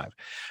top 5.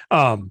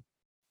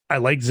 I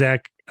like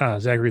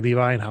Zachary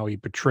Levi and how he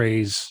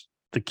portrays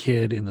the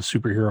kid in the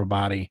superhero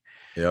body.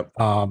 Yep.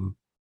 And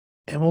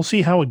we'll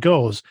see how it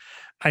goes.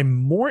 I'm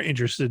more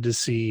interested to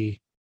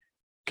see,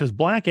 because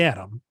Black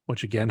Adam,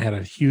 which again had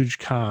a huge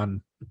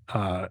con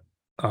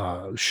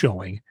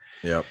showing.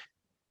 Yep.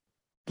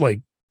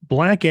 Like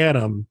Black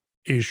Adam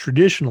is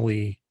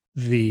traditionally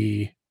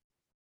the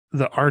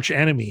arch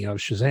enemy of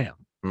Shazam.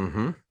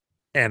 Mm-hmm.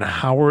 And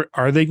how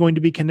are they going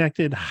to be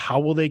connected? How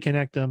will they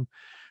connect them?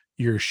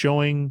 You're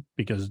showing,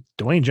 because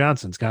Dwayne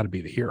Johnson's got to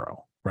be the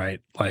hero, right?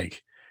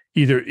 Like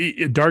either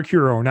dark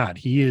hero or not,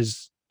 he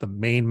is the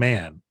main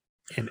man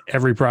in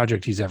every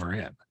project he's ever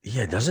in.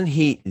 Yeah, doesn't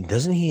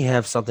he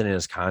have something in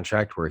his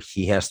contract where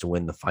he has to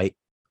win the fight?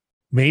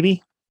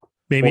 Maybe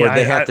or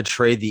they have to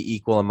trade the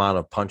equal amount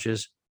of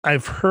punches.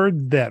 I've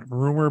heard that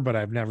rumor, but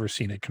I've never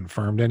seen it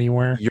confirmed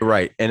anywhere. You're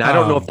right. And I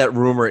don't know if that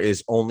rumor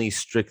is only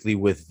strictly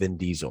with Vin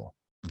Diesel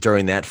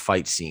during that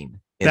fight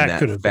scene. That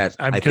could have been.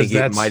 I think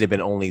it might have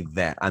been only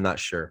that. I'm not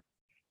sure.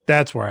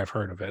 That's where I've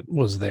heard of it,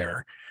 was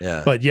there.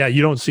 Yeah. But yeah,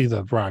 you don't see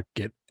The Rock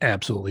get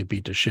absolutely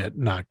beat to shit,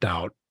 knocked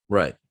out.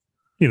 Right.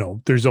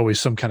 There's always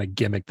some kind of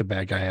gimmick the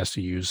bad guy has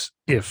to use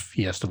if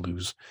he has to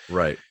lose.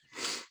 Right.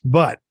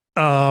 But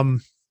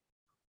again,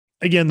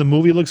 the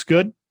movie looks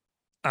good.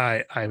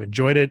 I've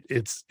enjoyed it.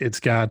 It's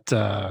got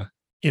oh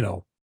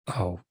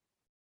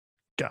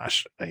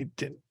gosh, why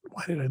did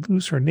I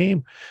lose her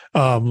name?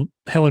 Helen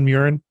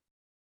Mirren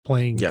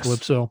playing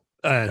Calypso,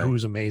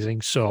 who's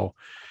amazing. So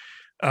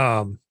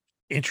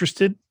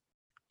interested,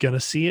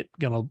 gonna see it,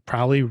 gonna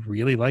probably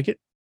really like it.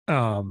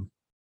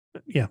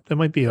 Yeah, that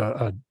might be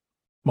a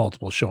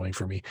multiple showing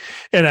for me.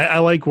 And I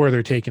like where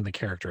they're taking the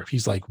character. If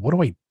he's like, what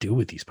do I do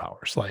with these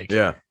powers? Like,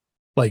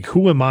 like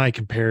who am I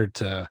compared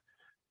to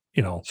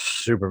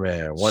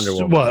Superman, Wonder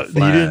Woman, well,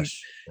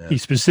 Flash. He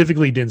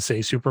specifically didn't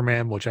say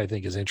Superman, which I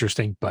think is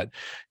interesting, but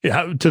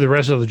to the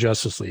rest of the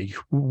Justice League,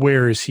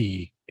 where is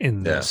he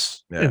in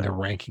this, in the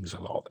rankings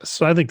of all this?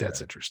 So I think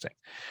that's interesting.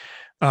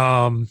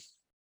 Keanu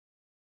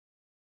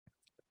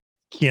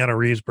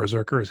Reeves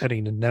Berserker is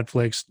heading to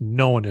Netflix.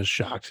 No one is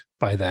shocked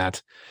by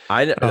that.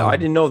 I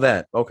didn't know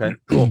that. Okay,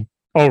 cool.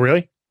 Oh,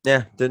 really?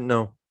 Yeah, didn't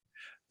know.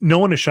 No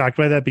one is shocked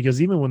by that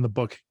because even when the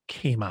book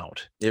came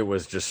out, It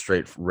was just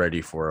straight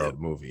ready for a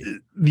movie.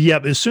 yeah,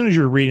 as soon as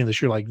you're reading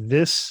this, you're like,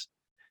 this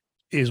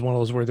is one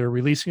of those where they're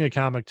releasing a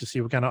comic to see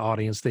what kind of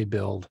audience they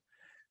build,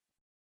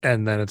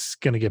 and then it's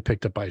going to get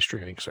picked up by a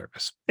streaming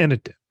service, and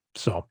it did.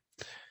 So,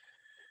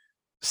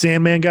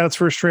 Sandman got its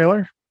first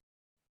trailer.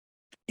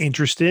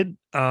 Interested?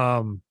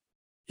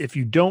 If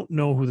you don't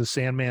know who the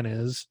Sandman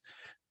is,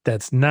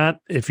 that's not.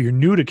 If you're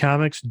new to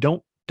comics,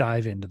 don't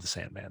dive into the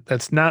Sandman.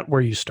 That's not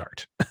where you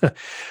start.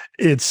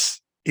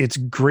 it's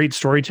great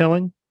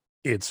storytelling.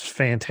 It's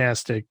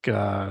fantastic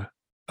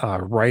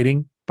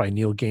writing by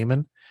Neil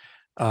Gaiman,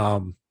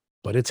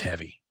 but it's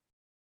heavy.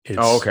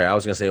 Okay. I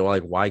was gonna say, well,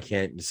 like, why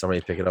can't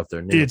somebody pick it up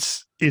there?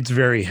 It's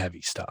very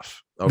heavy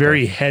stuff,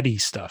 very heady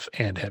stuff,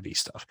 and heavy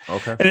stuff.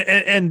 Okay.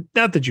 And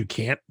not that you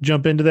can't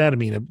jump into that. I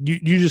mean,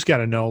 you just got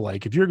to know,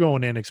 like, if you're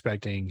going in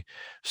expecting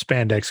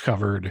spandex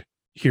covered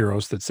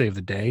heroes that save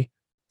the day,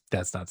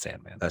 that's not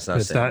Sandman. That's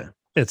not Sandman.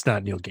 It's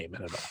not Neil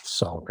Gaiman at all.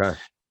 So, okay.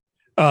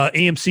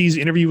 AMC's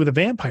Interview with a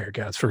Vampire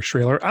got its first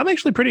trailer. I'm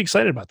actually pretty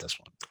excited about this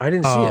one. I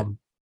didn't see it.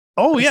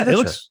 Oh yeah, it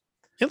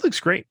looks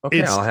great.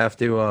 Okay, I'll have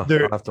to watch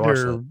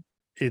that.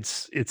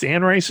 It's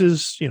Anne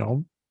Rice's,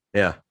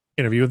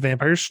 Interview with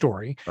Vampire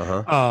story.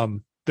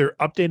 They're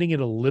updating it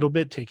a little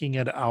bit, taking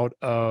it out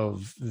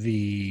of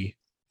the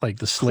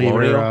slave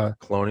era,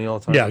 colonial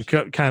times. Yeah,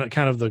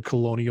 kind of the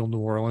colonial New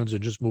Orleans,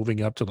 and just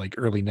moving up to like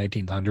early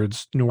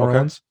 1900s New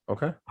Orleans.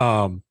 Okay.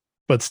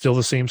 But still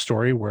the same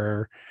story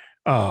where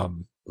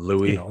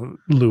Louis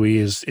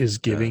is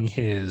giving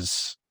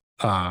his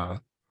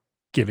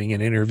giving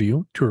an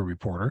interview to a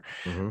reporter,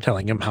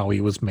 telling him how he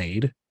was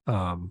made.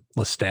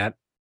 Lestat,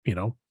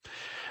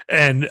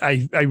 and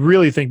I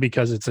really think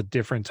because it's a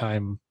different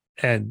time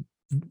and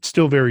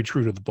still very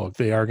true to the book,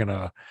 they are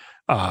gonna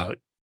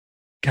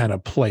kind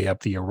of play up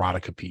the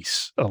erotica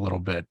piece a little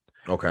bit,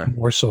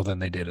 more so than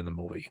they did in the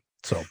movie.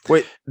 So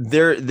wait,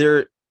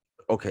 they're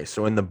okay.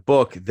 So in the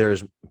book,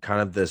 there's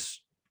kind of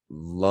this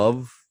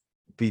love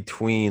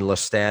between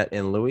Lestat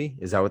and Louis.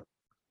 Is that what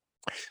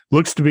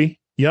looks to be?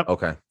 Yep.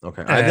 Okay.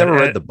 I've never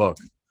read the book.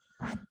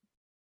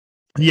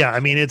 Yeah, I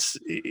mean it's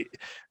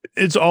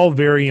all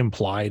very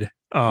implied.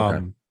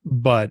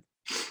 But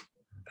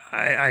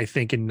I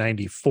think in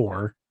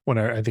 94,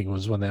 I think it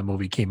was when that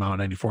movie came out,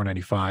 94,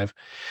 95,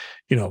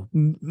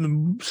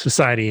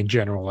 society in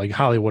general, like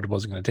Hollywood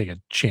wasn't going to take a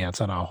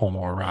chance on a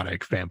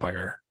homoerotic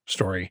vampire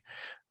story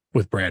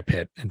with Brad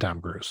Pitt and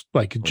Tom Cruise.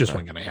 Like, it just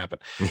wasn't going to happen.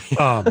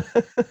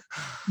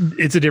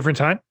 It's a different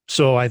time.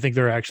 So I think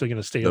they're actually going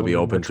to stay They'll be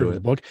open to the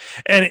book.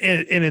 And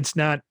it's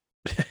not,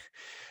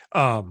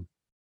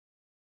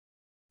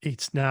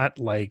 it's not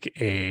like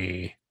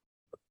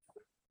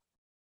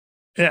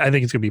I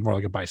think it's going to be more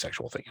like a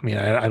bisexual thing. I mean,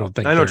 I don't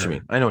think I know what you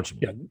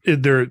mean.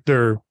 Yeah,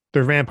 they're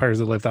vampires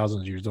that live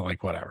thousands of years. They're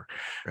like, whatever.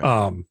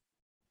 Right.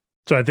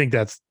 So I think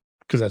that's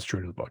because that's true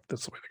to the book.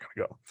 That's the way they're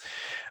going to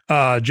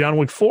go. John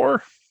Wick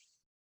 4.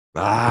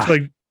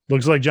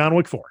 Looks like John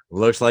Wick 4.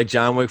 Looks like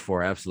John Wick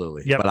 4.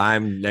 Absolutely. Yep. But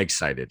I'm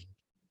excited.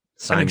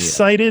 I'm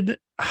excited.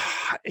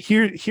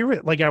 Here,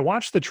 like, I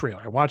watched the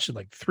trailer. I watched it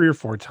like 3 or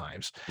 4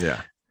 times.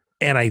 Yeah.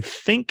 And I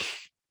think,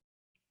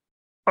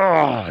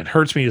 it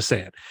hurts me to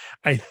say it.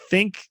 I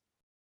think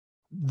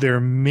they're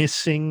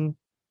missing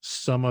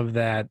some of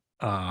that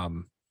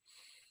kind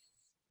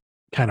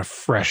of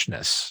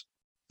freshness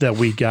that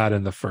we got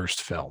in the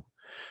first film,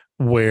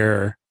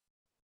 where,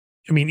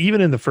 I mean, even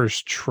in the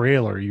first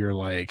trailer, you're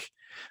like,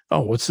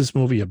 oh, what's this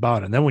movie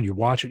about? And then when you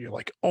watch it, you're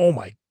like, oh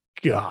my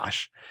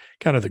gosh,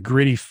 kind of the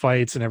gritty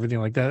fights and everything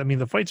like that. I mean,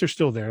 the fights are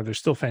still there. They're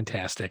still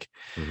fantastic.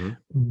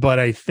 But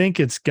I think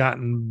it's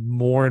gotten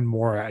more and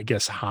more, I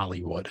guess,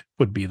 Hollywood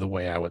would be the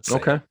way I would say.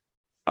 Okay.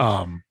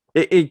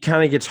 It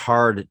kind of gets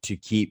hard to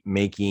keep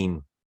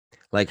making,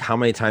 like, how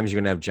many times you're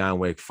going to have John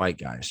Wick fight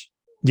guys?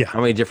 Yeah. How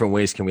many different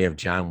ways can we have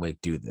John Wick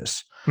do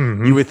this?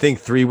 You would think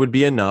 3 would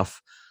be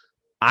enough.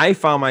 I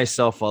found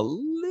myself a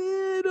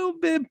little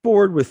bit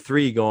bored with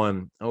 3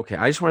 going, okay,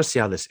 I just want to see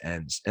how this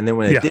ends. And then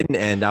when it didn't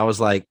end, I was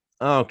like,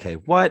 okay,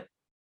 what?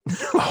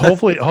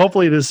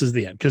 hopefully this is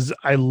the end, because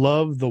I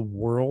love the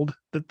world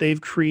that they've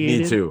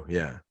created. Me too.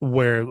 Yeah.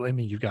 Where, I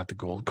mean, you've got the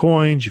gold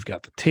coins, you've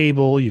got the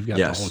table, you've got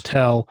the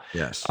hotel.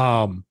 Yes.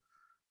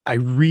 I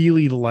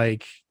really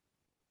like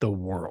the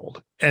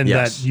world, and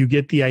that you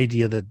get the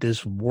idea that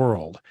this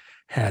world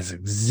has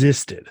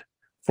existed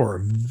for a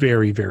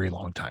very, very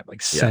long time,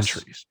 like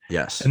centuries.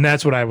 Yes. And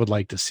that's what I would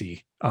like to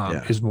see,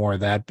 is more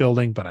of that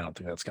building, but I don't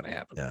think that's going to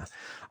happen. Yeah.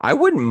 I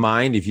wouldn't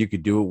mind if you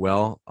could do it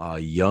well.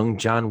 Young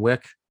John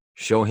Wick,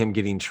 show him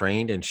getting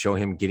trained and show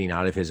him getting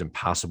out of his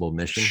impossible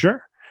mission.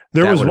 Sure.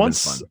 There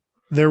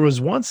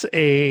was once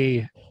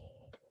a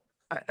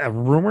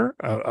rumor,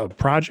 a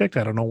project,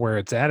 I don't know where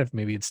it's at, if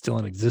maybe it's still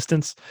in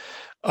existence,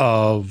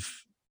 of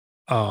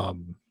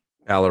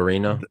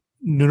Ballerina.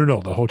 No,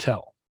 the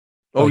hotel.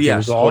 Oh, like,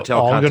 yes, Hotel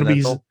all going to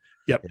be.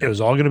 Yep, it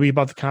was all going to be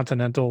about the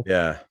Continental.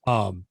 Yeah.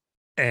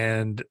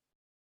 And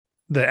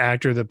the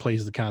actor that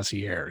plays the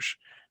concierge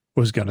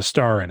was going to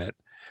star in it.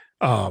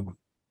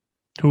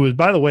 who is,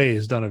 by the way,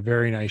 has done a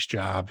very nice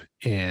job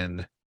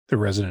in the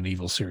Resident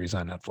Evil series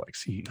on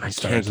Netflix. He I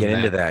stars can't in get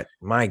into that.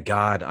 My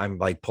God, I'm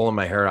like pulling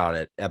my hair out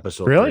at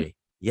episode Really? 3.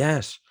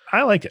 Yes.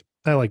 I like it.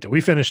 I liked it.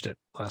 We finished it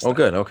last Oh, night.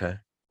 good. Okay.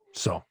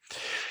 So,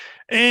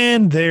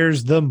 and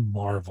there's the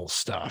Marvel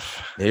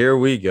stuff. Here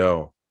we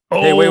go.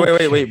 Hey,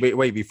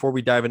 wait. Before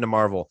we dive into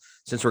Marvel,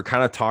 since we're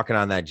kind of talking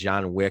on that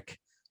John Wick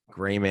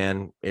Gray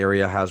Man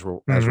area as we're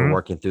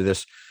working through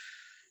this,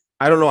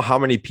 I don't know how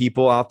many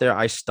people out there,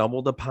 I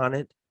stumbled upon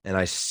it and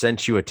I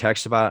sent you a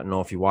text about it. I don't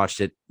know if you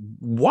watched it.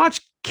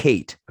 Watch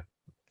Kate.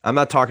 I'm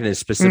not talking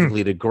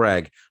specifically to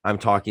Greg. I'm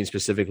talking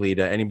specifically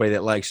to anybody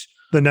that likes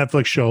the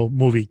Netflix show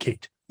movie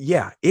Kate.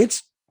 Yeah,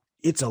 it's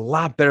a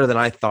lot better than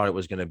I thought it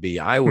was going to be.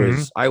 I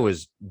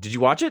was. Did you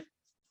watch it?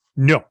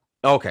 No.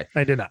 Okay.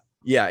 I did not.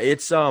 Yeah,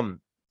 it's when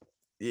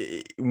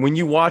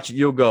you watch it,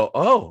 you'll go,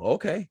 "Oh,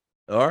 okay.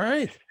 All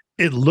right."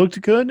 It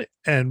looked good,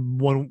 and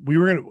when we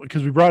were gonna,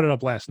 because we brought it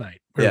up last night,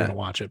 we were gonna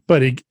watch it,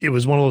 but it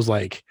was one of those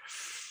like,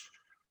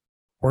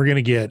 we're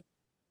gonna get,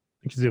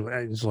 because it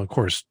was of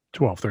course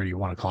 12:30,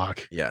 1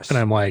 o'clock. Yes. And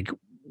I'm like,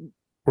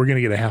 we're gonna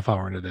get a half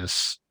hour into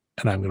this,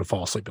 and I'm gonna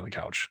fall asleep on the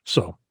couch.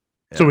 So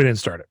we didn't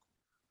start it.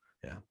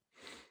 Yeah.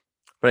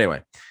 But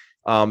anyway,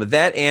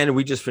 that, and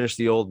we just finished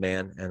The Old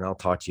Man, and I'll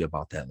talk to you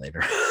about that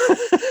later.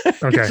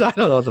 Okay. I don't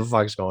know what the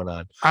fuck's going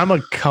on. I'm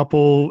a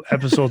couple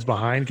episodes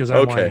behind because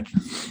I'm like,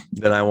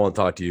 then I won't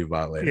talk to you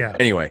about it later. Yeah.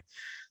 Anyway,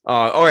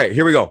 all right,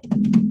 here we go.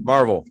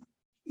 Marvel.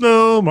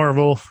 No,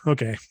 Marvel.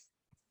 Okay.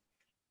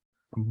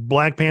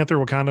 Black Panther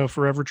Wakanda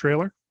Forever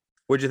trailer.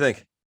 What'd you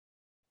think?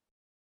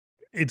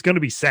 It's going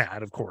to be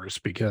sad, of course,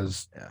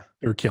 because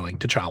they're killing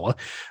T'Challa.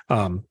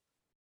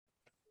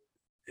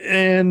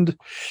 And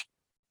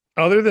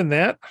other than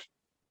that,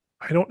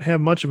 I don't have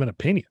much of an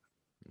opinion.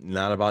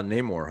 Not about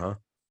Namor, huh?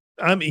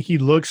 I mean, he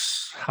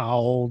looks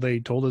how they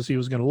told us he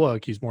was going to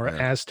look. He's more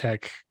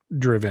Aztec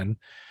driven.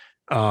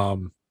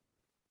 I'm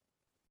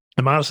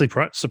honestly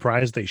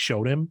surprised they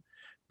showed him,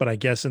 but I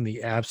guess in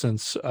the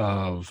absence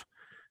of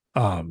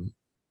a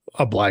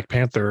Black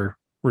Panther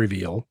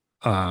reveal,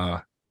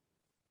 I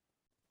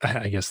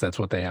guess that's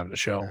what they have to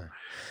show.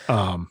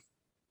 I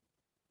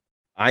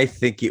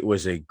think it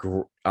was they've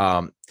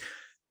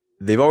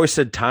always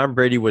said Tom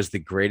Brady was the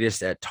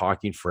greatest at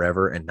talking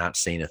forever and not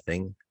saying a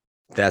thing.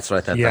 That's what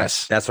I thought.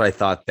 Yes. That's what I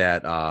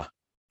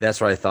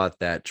thought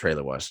that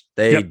trailer was.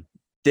 They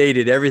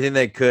did everything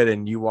they could,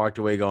 and you walked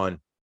away going,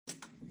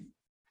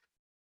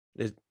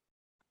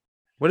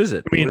 what is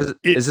it? I mean,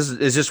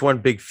 is this one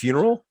big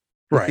funeral?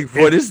 Right. Like,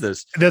 what is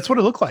this? That's what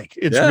it looked like.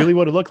 It's really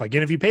what it looked like.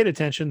 And if you paid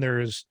attention,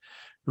 there's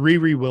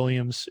Riri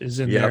Williams is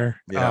in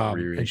there. Yeah,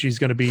 and she's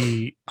going to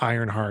be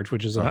Ironheart,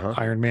 which is an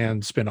Iron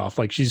Man spinoff.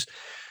 Like, she's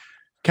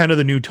kind of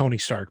the new Tony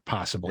Stark,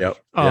 possibly.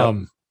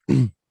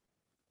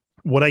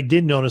 What I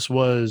did notice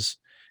was,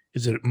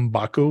 is it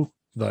M'Baku,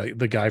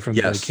 the guy from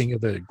the King of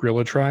the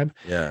Gorilla tribe?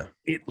 Yeah.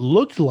 It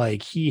looked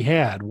like he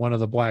had one of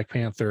the Black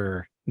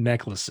Panther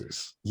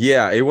necklaces.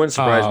 Yeah, it wouldn't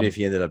surprise me if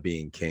he ended up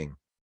being king.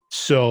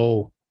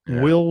 So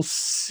we'll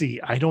see.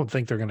 I don't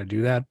think they're going to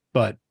do that,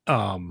 but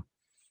we're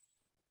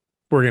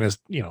going to,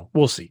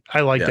 we'll see.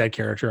 I like that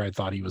character. I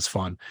thought he was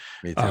fun.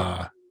 Me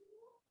too.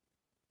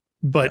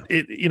 But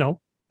it,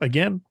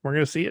 again, we're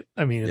going to see it.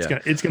 I mean,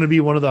 it's going to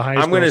be one of the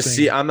highest. I'm going to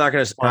see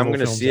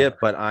it,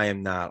 but I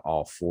am not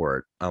all for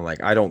it. I'm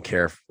like, I don't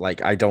care.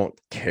 I don't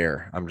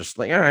care. I'm just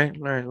like, all right.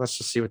 Let's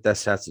just see what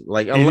that has to,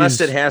 like, unless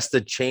it has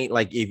to change.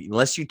 Like,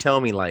 unless you tell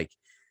me like,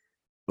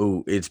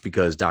 oh, it's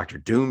because Dr.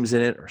 Doom's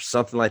in it or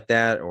something like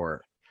that,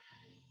 or,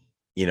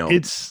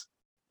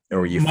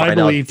 or you find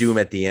out Doom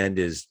at the end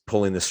is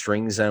pulling the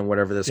strings on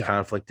whatever this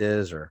conflict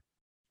is, or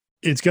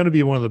it's going to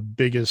be one of the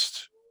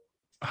biggest,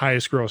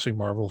 highest grossing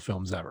Marvel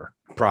films ever.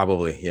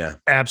 Probably. Yeah,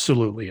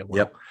 absolutely. It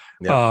will.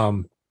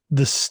 Yep.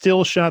 The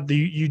still shot,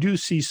 you do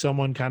see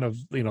someone kind of,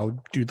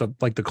 do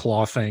the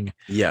claw thing.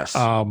 Yes.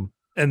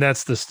 And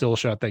that's the still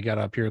shot they got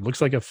up here. It looks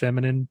like a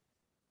feminine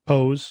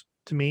pose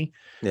to me.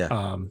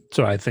 Yeah.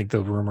 So I think the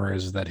rumor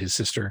is that his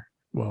sister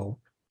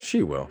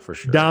she will for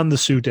sure don the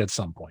suit at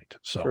some point.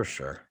 So for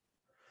sure.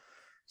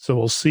 So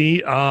we'll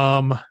see.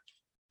 The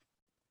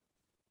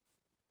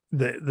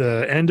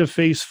end of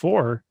phase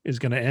 4 is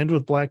going to end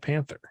with Black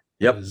Panther.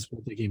 Yep. Is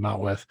what they came out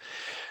with.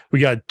 We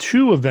got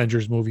 2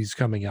 Avengers movies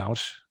coming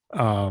out.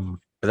 But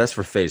that's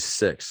for phase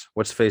 6.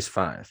 What's phase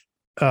 5?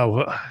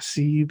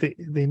 See,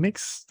 they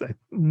mix.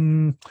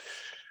 The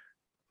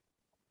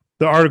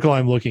article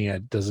I'm looking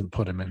at doesn't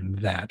put them in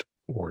that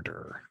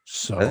order.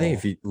 So I think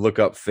if you look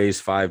up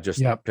phase 5,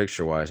 just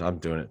picture wise, I'm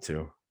doing it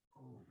too.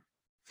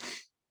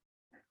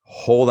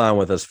 Hold on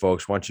with us,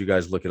 folks. Why don't you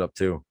guys look it up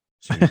too?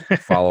 So you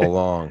follow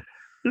along.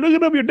 Look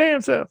it up your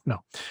damn self. No.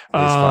 Phase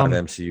 5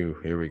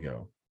 MCU. Here we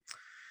go.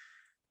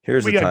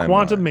 We got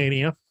Quantum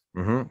Mania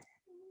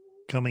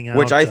coming out,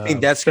 which I think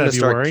that's going to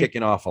start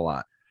kicking off a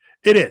lot.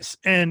 It is,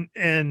 and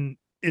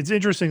it's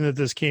interesting that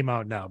this came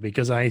out now,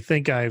 because I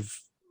think not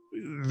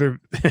that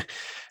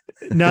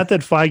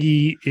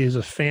Feige is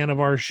a fan of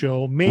our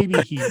show.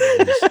 Maybe he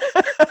is,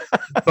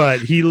 but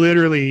he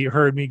literally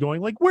heard me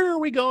going like, "Where are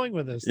we going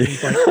with this?" And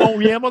he's like, "Oh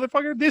yeah,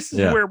 motherfucker, this is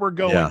Yeah. where we're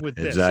going Yeah, with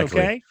this." exactly.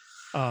 Okay.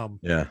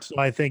 Yeah. So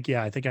I think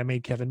I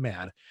made Kevin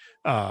mad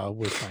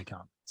with my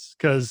comments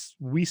because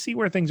we see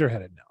where things are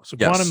headed now. So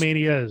Yes. Quantum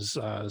Mania is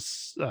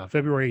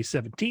February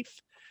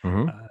 17th.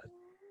 Mhm.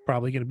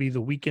 Probably going to be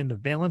the weekend of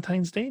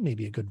Valentine's Day,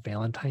 maybe a good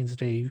Valentine's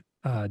Day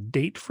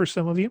date for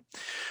some of you.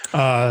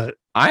 I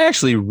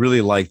actually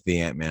really like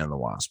the Ant-Man and the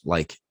Wasp.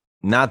 Like,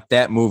 not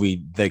that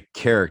movie, the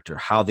character,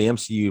 how the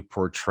MCU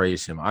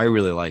portrays him. I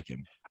really like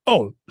him.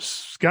 Oh,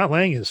 Scott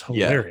Lang is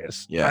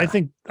hilarious. Yeah. I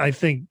think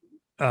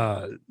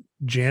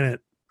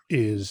Janet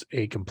is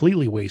a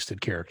completely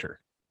wasted character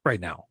right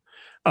now.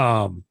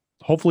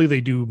 Hopefully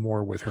they do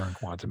more with her in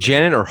Quantum.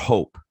 Janet or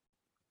Hope?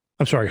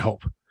 I'm sorry,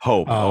 Hope.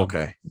 Hope.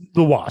 Okay.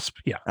 The Wasp.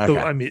 Yeah. Okay.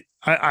 I mean,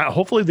 I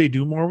hopefully they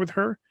do more with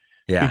her.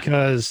 Yeah.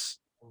 Because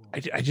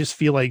I just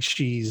feel like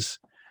she's,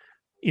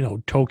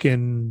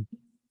 token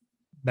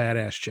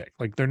badass chick.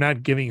 Like they're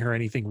not giving her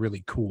anything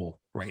really cool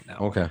right now.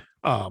 Okay.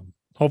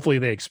 Hopefully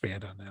they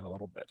expand on that a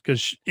little bit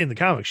because in the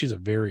comics she's a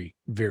very,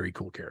 very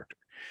cool character.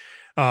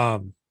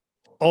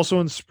 Also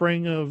in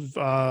spring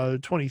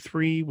of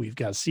 23 we've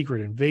got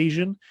Secret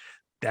Invasion.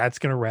 That's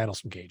gonna rattle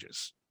some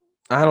cages.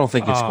 I don't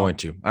think it's going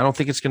to. I don't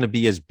think it's going to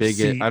be as big.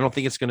 See, I don't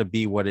think it's going to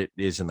be what it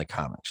is in the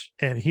comics.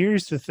 And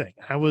here's the thing: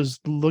 I was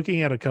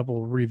looking at a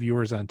couple of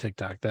reviewers on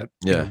TikTok that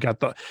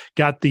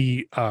got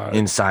the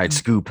inside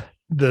scoop,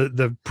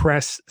 the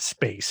press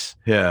space,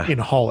 in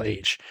Hall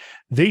H.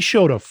 They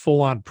showed a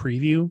full on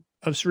preview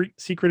of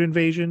Secret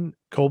Invasion.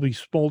 Colby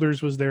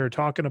Smulders was there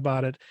talking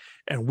about it,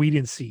 and we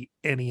didn't see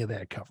any of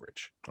that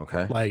coverage.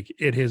 Okay, like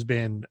it has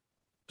been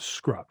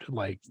scrubbed.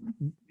 Like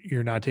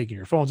you're not taking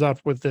your phones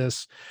off with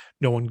this.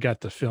 No one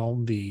got to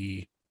film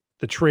the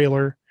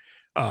trailer.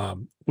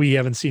 We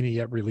haven't seen it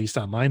yet released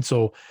online.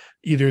 So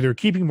either they're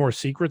keeping more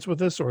secrets with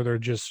this or they're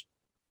just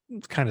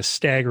kind of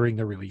staggering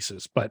the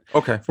releases. But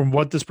from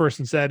what this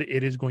person said,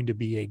 it is going to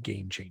be a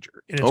game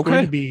changer. And it's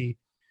going to be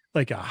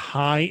like a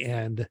high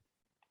end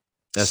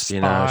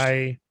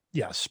espionage.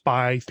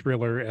 Spy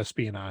thriller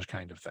espionage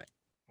kind of thing.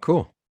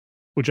 Cool.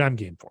 Which I'm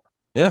game for.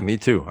 Yeah, me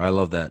too. I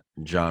love that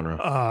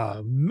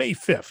genre. May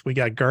 5th, we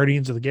got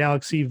Guardians of the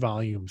Galaxy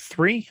Volume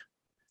 3.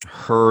 I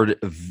heard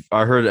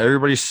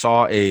everybody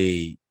saw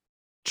a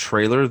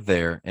trailer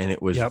there and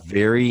it was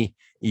very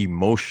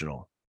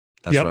emotional.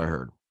 That's what I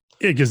heard.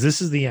 Because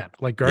this is the end.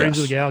 Like Guardians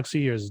of the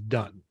Galaxy is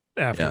done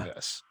after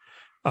this.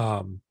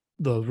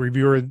 The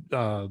reviewer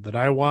that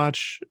I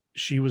watch,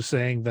 she was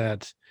saying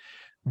that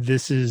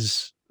this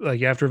is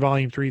like after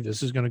Volume 3,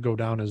 this is going to go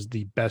down as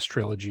the best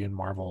trilogy in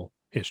Marvel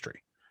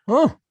history.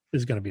 Oh.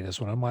 Is going to be this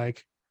one. I'm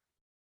like,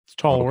 it's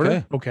tall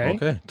order.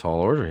 Okay. Tall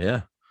order.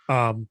 Yeah.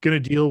 Going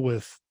to deal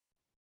with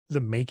the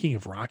making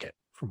of Rocket,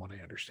 from what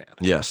I understand.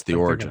 Yes. The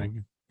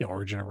origin. The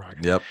origin of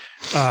Rocket. Yep.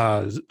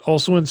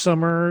 Also in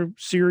summer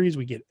series,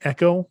 we get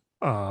Echo,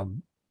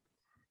 kind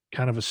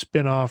of a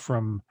spin-off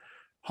from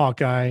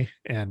Hawkeye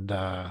and,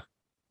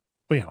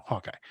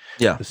 Hawkeye.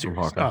 Yeah. The series.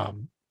 Hawkeye.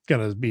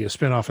 Gonna be a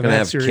spin-off in that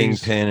have series.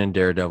 Kingpin and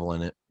Daredevil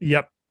in it.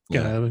 Yep.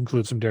 Gonna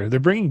include some Daredevil.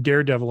 They're bringing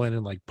Daredevil in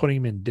and like putting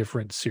him in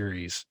different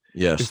series.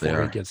 Yes,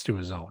 before he gets to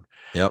his own.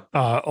 Yep.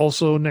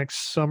 Also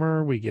next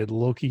summer we get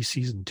Loki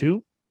season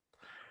 2,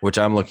 which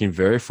I'm looking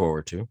very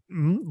forward to.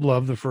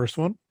 Love the first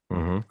one.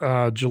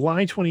 Mm-hmm.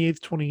 July 28th,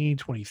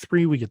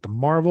 2023, we get the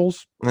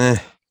Marvels.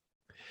 I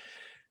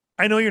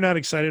know you're not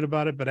excited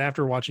about it, but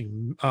after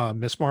watching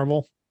Miss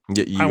Marvel,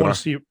 I want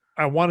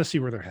to see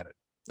where they're headed.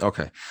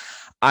 Okay.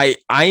 I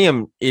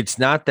am. It's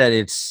not that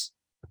it's.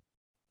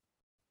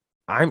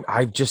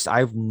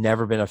 I've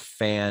never been a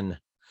fan.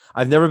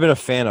 I've never been a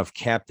fan of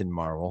Captain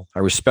Marvel. I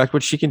respect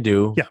what she can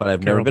do, but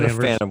I've never been a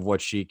fan of what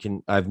she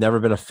can. I've never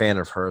been a fan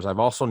of hers. I've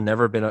also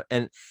never been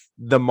and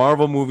the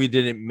Marvel movie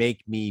didn't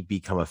make me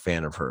become a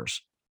fan of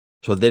hers.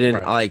 So they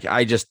didn't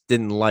I just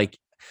didn't like.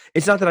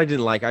 It's not that I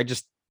didn't like. I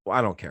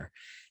don't care.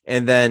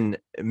 And then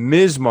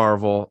Ms.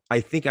 Marvel,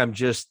 I think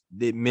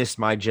it missed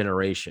my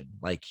generation.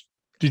 Like,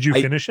 did you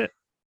finish it?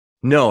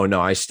 No,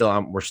 I'm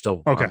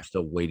still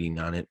waiting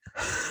on it.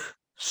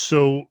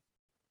 So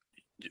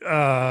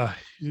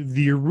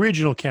the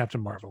original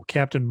Captain Marvel,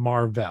 Captain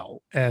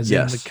Marvel, as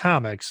in the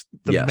comics,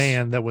 the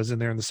man that was in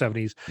there in the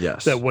 70s,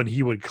 that when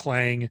he would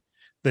clang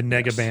the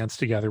Negabands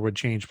together would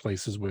change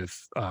places with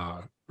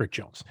Rick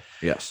Jones.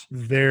 Yes.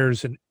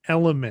 There's an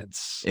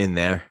elements in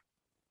there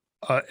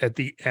at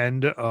the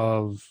end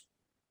of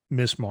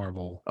Miss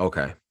Marvel.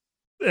 Okay.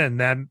 And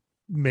that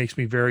makes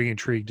me very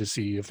intrigued to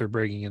see if they're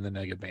bringing in the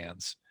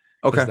Negabands.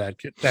 Okay.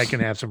 That can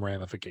have some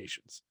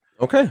ramifications.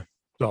 Okay.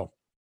 So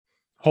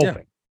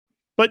hoping.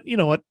 But you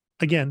know what?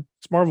 Again,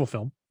 it's a Marvel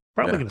film.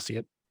 Probably going to see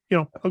it.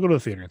 I'll go to the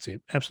theater and see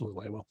it.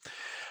 Absolutely, I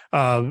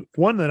will.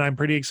 One that I'm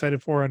pretty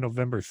excited for on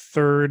November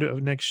 3rd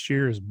of next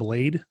year is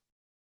Blade.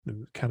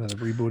 Kind of the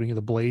rebooting of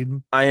the Blade.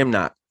 I am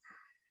not.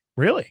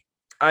 Really?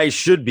 I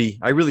should be.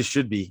 I really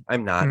should be.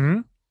 I'm not. Mm-hmm.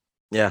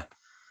 Yeah.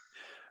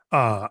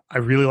 I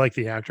really like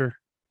the actor,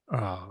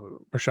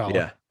 Mahershala.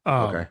 Yeah.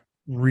 Okay.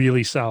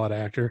 Really solid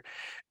actor.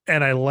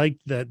 And I like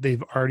that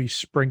they've already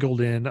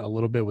sprinkled in a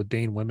little bit with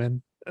Dane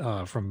Women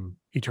from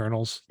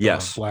Eternals,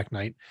 Yes. Black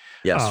Knight.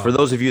 Yes. For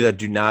those of you that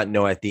do not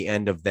know, at the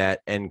end of that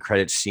end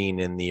credit scene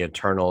in the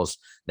Eternals,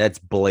 that's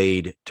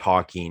Blade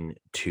talking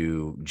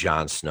to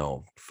Jon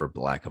Snow, for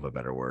lack of a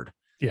better word.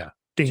 Yeah.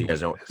 So you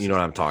guys know, you know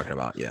what I'm talking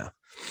about. Yeah.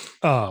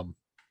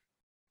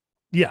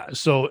 Yeah.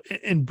 So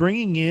in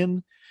bringing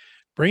in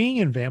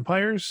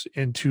vampires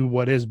into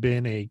what has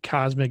been a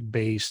cosmic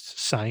based,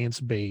 science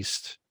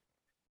based,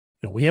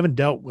 we haven't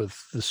dealt with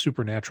the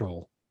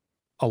supernatural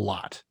a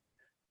lot.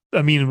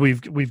 I mean,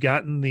 we've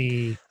gotten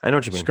the I know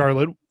what you mean.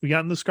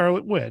 the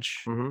Scarlet Witch.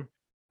 Mm-hmm.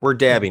 We're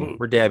dabbing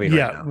right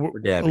now. We're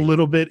dabbing a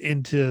little bit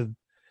into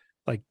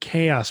like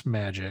chaos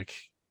magic.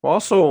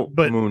 Also,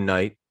 but Moon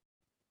Knight's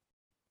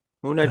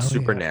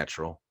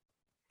supernatural.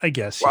 I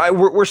guess. Yeah.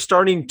 We're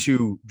starting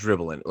to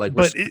dribble in, like,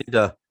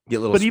 to get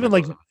little. But even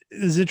like,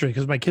 it's interesting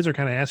because my kids are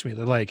kind of asking me,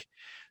 they're like,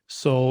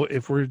 so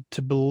if we're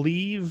to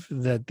believe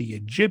that the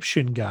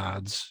Egyptian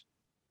gods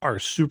are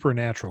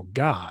supernatural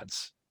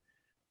gods,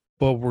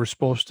 but we're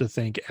supposed to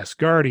think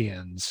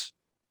Asgardians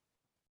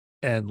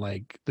and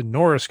like the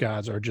Norse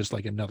gods are just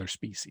like another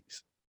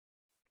species,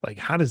 like,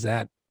 how does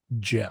that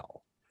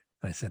gel?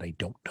 And I said, I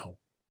don't know,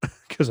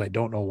 because I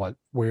don't know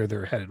where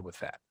they're headed with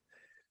that.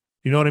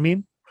 You know what I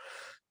mean?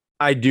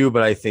 I do,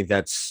 but I think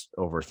that's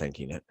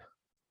overthinking it.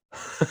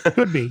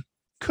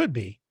 Could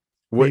be.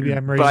 Maybe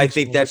I'm but I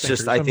think that's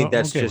just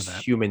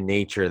human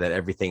nature, that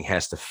everything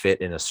has to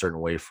fit in a certain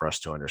way for us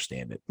to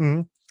understand it.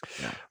 Mm-hmm.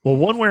 Yeah. Well,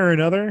 one way or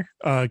another,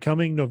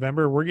 coming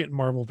November, we're getting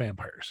Marvel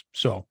Vampires.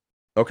 So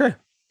okay,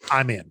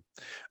 I'm in.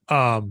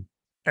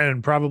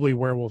 And probably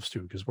werewolves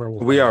too, because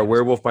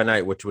Werewolf by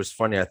Night, which was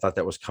funny. I thought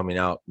that was coming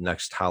out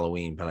next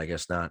Halloween, but I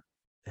guess not.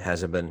 It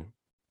hasn't been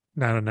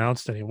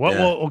announced anymore.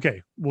 Well,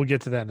 okay, we'll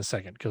get to that in a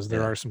second, because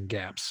there are some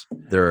gaps.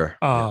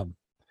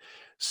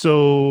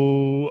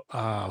 So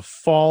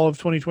fall of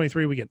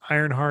 2023, we get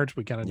Ironheart.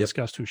 We kind of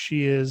discussed who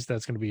she is.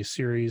 That's going to be a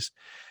series.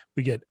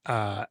 We get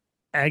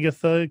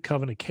Agatha,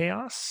 Coven of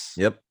Chaos.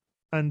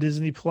 On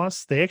Disney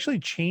Plus. They actually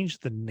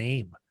changed the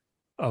name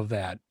of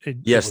that.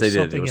 Yes, they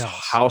did. It was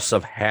House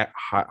of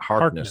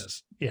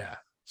Harkness. Yeah.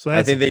 So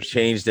I think they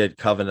changed it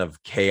Coven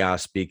of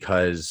Chaos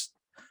because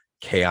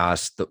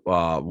Chaos,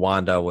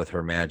 Wanda with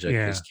her magic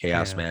is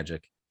chaos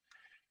magic.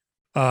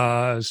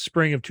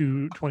 Spring of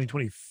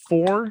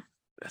 2024.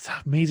 It's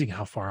amazing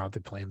how far out they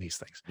plan these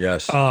things.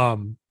 Yes.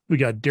 We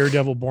got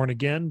Daredevil Born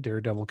Again.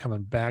 Daredevil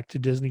coming back to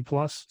Disney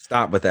Plus.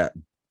 Stop with that.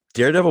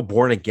 Daredevil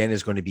Born Again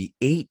is going to be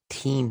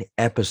 18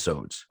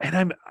 episodes,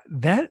 and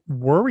that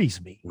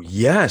worries me.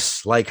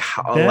 Yes,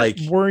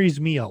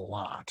 worries me a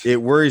lot.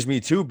 It worries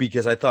me too,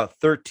 because I thought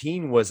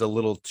 13 was a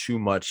little too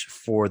much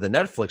for the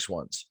Netflix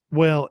ones.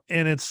 Well,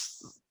 and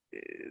it's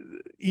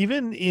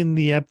even in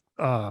the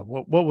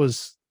what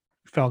was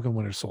Falcon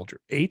Winter Soldier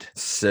 8,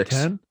 6,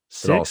 10,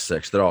 6? They're all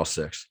 6. They're all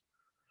 6.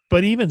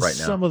 But even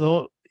some of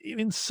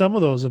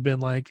those have been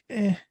like,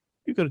 you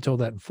could have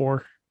told that in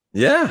 4.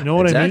 Yeah, you know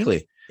what I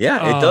mean?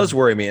 Yeah, it does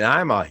worry me, and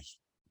I'm a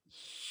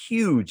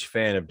huge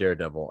fan of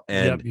Daredevil.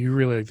 And you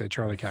really like that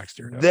Charlie Cox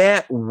Daredevil.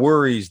 That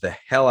worries the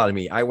hell out of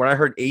me. When I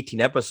heard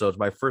 18 episodes,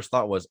 my first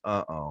thought was,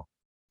 how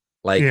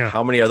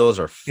many of those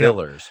are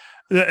fillers?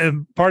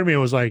 And part of me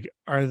was like,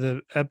 are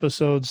the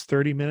episodes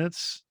 30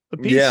 minutes a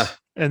piece? Yeah.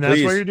 And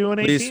that's why you're doing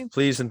 18?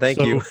 Please, and thank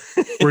you.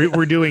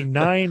 we're doing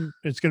 9.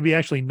 It's going to be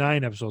actually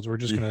 9 episodes. We're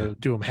just going to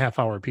do them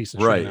half-hour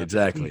pieces. Right,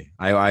 exactly.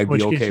 I'd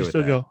be okay with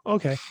that. Go,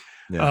 okay.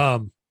 Yeah.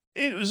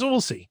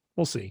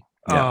 We'll see.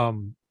 Yeah.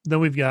 Then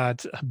we've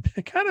got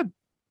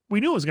we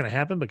knew it was going to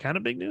happen, but kind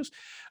of big news.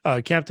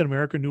 Captain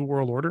America: New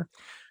World Order.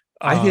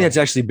 I think that's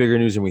actually bigger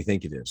news than we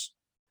think it is.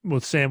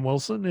 With Sam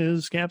Wilson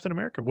is Captain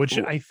America, which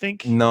I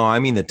think. No, I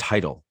mean the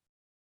title.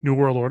 New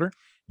World Order.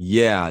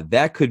 Yeah,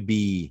 that could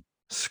be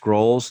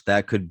Skrulls.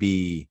 That could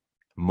be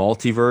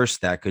multiverse.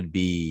 That could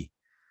be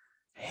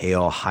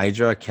Hail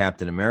Hydra,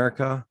 Captain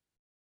America.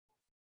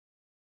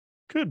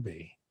 Could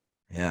be.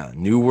 Yeah,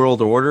 New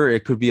World Order.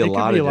 It could be a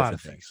lot of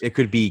different things. It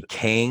could be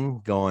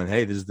Kang going,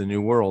 "Hey, this is the new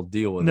world.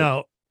 Deal with it."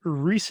 Now,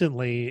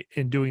 recently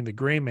in doing the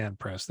Gray Man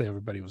press,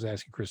 everybody was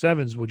asking Chris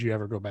Evans, "Would you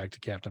ever go back to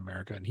Captain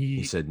America?" And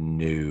he said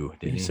no.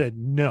 He said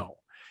no.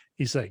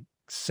 He's like,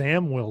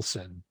 Sam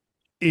Wilson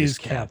is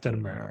Captain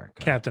America.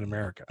 Captain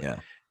America. Yeah.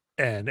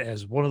 And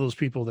as one of those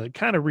people that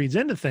kind of reads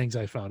into things,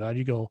 I found out,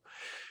 you go,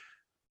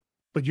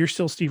 but you're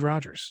still Steve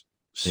Rogers.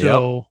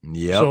 So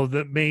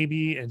that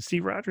maybe, and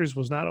Steve Rogers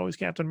was not always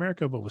Captain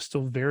America, but was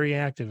still very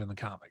active in the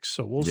comics.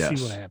 So we'll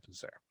see what happens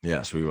there.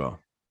 Yes, we will.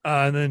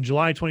 And then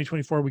July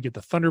 2024, we get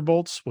the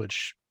Thunderbolts,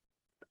 which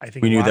I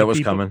think we knew that was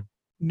coming.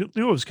 Knew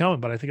it was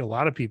coming, but I think a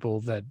lot of people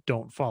that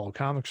don't follow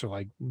comics are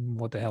like,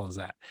 what the hell is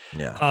that?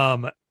 Yeah.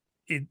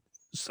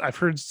 I've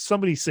heard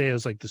somebody say it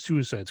was like the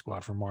Suicide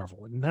Squad from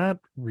Marvel. Not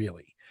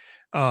really.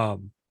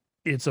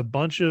 It's a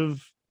bunch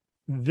of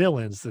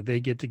villains that they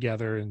get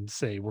together and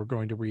say, we're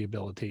going to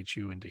rehabilitate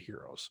you into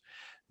heroes.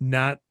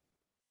 Not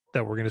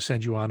that we're going to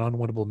send you on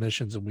unwinnable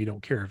missions and we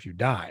don't care if you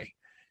die.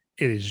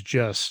 It is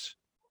just,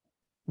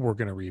 we're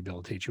going to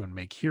rehabilitate you and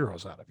make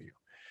heroes out of you.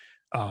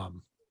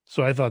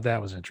 So I thought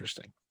that was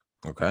interesting.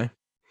 Okay.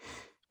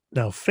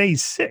 Now,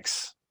 phase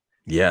 6,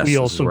 Yes. we this is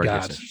also where it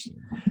gets got, interesting.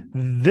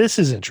 this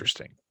is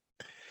interesting.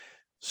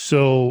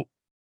 So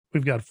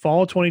we've got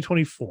fall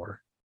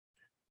 2024.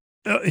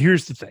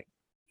 Here's the thing.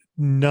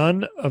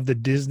 None of the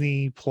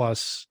Disney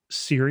Plus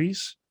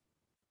series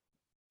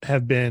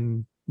have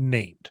been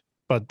named,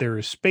 but there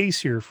is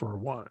space here for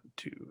 1,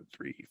 2,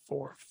 3,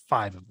 4,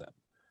 5 of them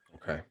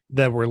Okay.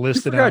 that were You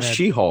listed forgot on that.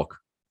 She-Hulk.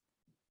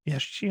 Yeah,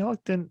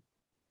 She-Hulk didn't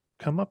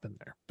come up in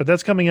there, but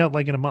that's coming out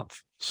like in a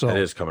month. So That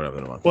is coming up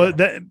in a month. well, yeah.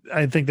 that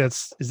I think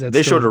is that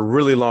They still, showed a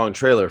really long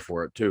trailer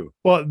for it too.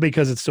 well,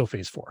 because it's still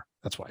phase 4.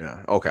 That's why.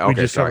 Yeah. Okay. We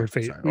Okay. just Sorry. covered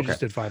phase. Sorry. We Okay. just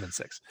did 5 and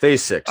 6.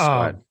 Phase 6. Go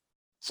ahead.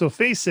 So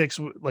phase 6,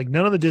 like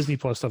none of the Disney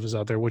Plus stuff is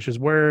out there, which is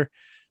where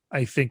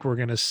I think we're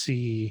gonna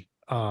see.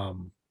 What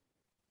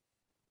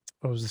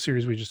was the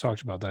series we just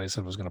talked about that I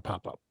said was going to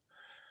pop up?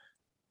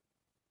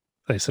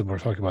 I said we're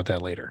talking about that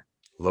later.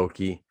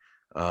 Loki.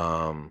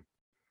 I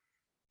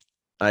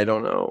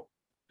don't know.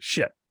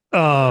 Shit.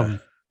 But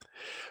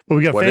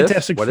we got What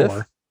Fantastic What Four.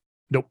 if?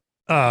 Nope.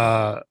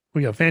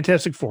 We got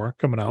Fantastic Four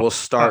coming out. We'll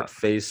start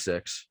phase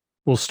 6.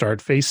 We'll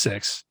start phase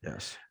 6.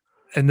 Yes.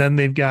 And then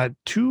they've got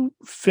 2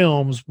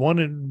 films, one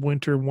in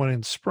winter, one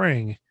in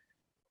spring.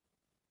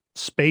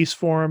 Space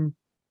Form,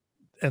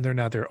 and they're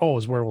not there. Oh,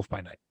 it's Werewolf by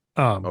Night.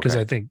 Because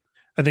Okay.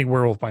 I think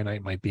Werewolf by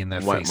Night might be in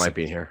that phase. Might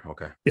be in here.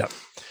 Okay. Yep.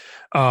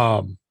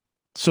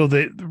 So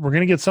we're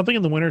gonna get something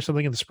in the winter,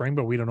 something in the spring,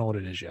 but we don't know what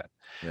it is yet.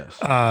 Yes.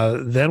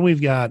 Then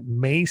we've got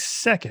May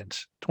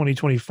 2nd,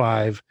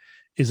 2025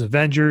 is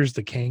Avengers: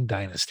 The Kang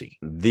Dynasty.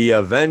 The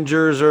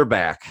Avengers are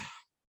back.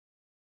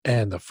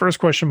 And the first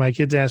question my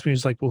kids asked me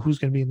was like, well, who's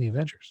gonna be in the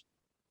Avengers?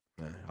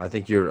 I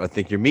think you're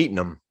meeting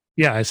them.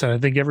 Yeah, I said I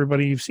think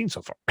everybody you've seen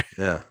so far.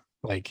 Yeah.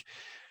 Like,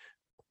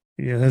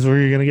 yeah, that's where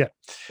you're gonna get.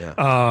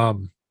 Yeah.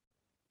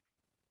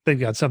 They've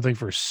got something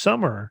for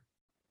summer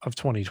of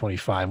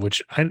 2025,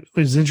 which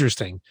is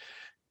interesting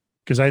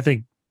because I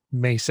think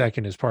May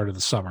 2nd is part of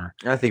the summer.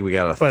 I think we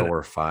got a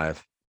Thor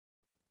 5.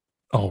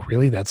 Oh,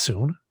 really? That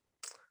soon?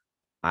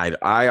 I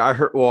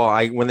heard.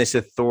 Well, when they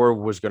said Thor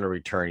was going to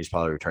return, he's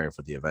probably returning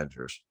for the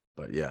Avengers.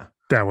 But yeah,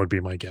 that would be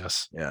my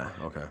guess. Yeah.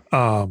 Okay.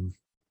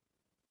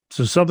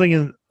 So something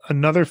in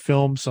another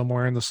film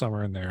somewhere in the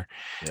summer in there,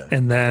 Yeah.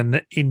 and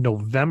then in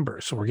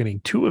November. So we're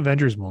getting 2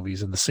 Avengers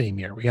movies in the same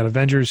year. We got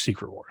Avengers: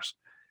 Secret Wars.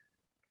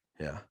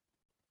 Yeah.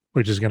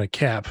 Which is going to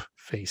cap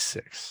phase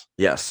 6.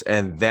 Yes.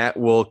 And that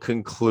will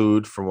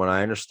conclude, from what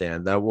I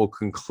understand, that will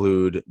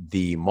conclude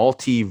the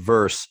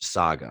multiverse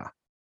saga.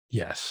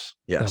 Yes.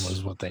 Yes. That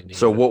was what they need.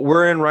 So what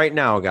we're in right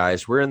now,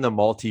 guys, we're in the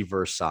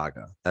multiverse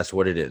saga. That's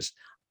what it is.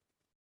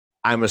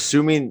 I'm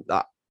assuming,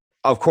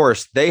 of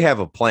course, they have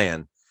a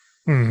plan.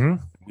 Mm-hmm.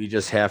 We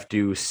just have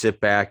to sit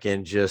back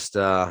and just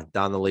down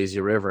the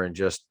lazy river and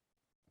just,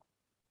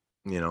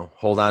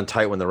 hold on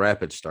tight when the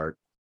rapids start.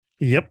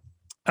 Yep.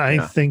 I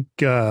think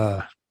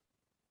the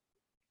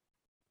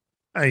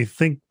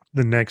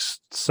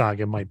next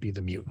saga might be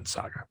the mutant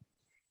saga.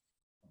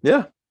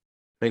 Yeah,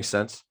 makes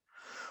sense.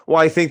 Well,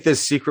 I think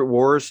this Secret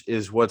Wars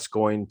is what's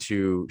going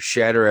to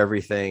shatter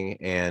everything,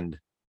 and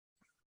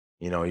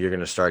you're going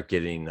to start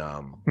getting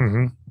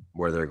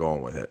where they're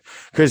going with it.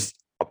 Because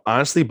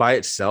honestly, by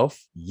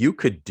itself, you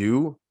could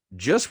do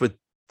just with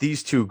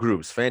these 2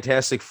 groups,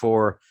 Fantastic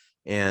Four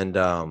and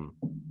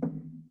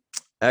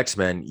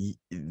X-Men.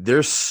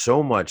 There's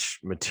so much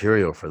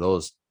material for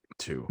those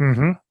 2.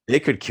 Mm-hmm. They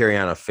could carry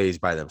on a phase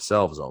by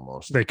themselves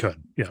almost. They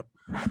could. Yep.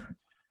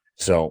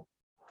 So,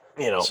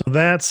 So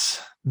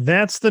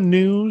that's the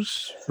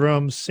news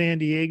from San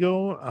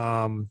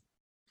Diego.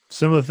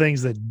 Some of the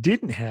things that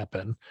didn't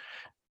happen,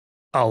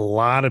 a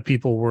lot of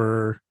people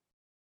were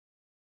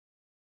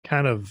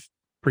kind of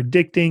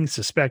predicting,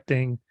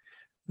 suspecting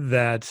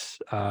that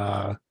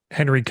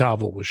Henry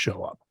Cavill would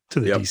show up to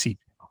the DC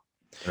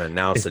and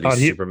announce that he's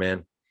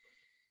Superman.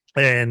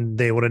 And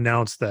they would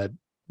announce that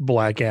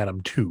Black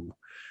Adam 2,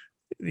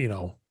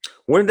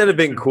 Wouldn't that have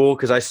been cool?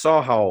 Because I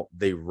saw how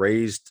they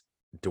raised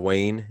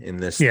Dwayne in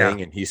this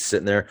thing, and he's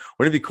sitting there.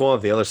 Wouldn't it be cool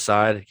if the other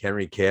side,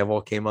 Henry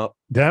Cavill, came up?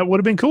 That would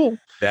have been cool.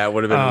 That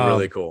would have been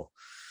really cool.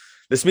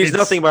 This means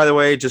nothing, by the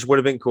way. It just would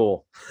have been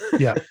cool.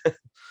 Yeah.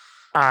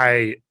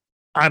 I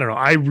don't know.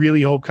 I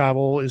really hope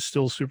Cavill is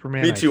still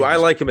Superman. Me too. I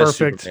like him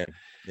perfect. As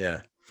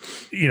Superman.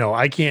 Yeah.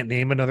 I can't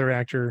name another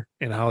actor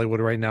in Hollywood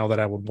right now that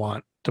I would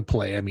want to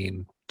play. I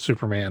mean,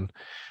 Superman.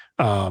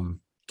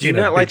 Do you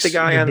not like the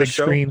guy on the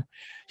show? Screen?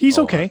 He's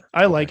okay.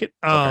 I like it.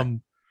 Okay.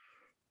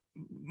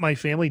 My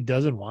family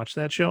doesn't watch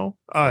that show.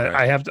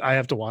 I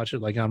have to watch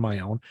it like on my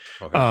own.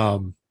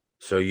 Okay.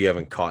 So you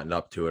haven't caught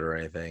up to it or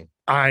anything?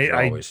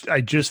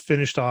 I just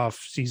finished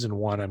off season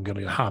 1. I'm going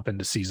to hop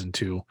into season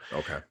 2.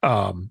 Okay.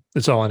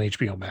 It's all on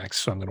HBO Max,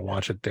 so I'm going to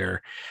watch it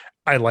there.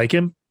 I like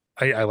him.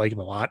 I like him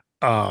a lot.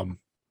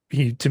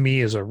 He to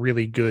me is a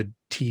really good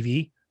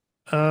TV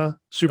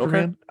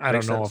Superman. Okay. I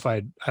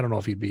don't know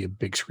if he'd be a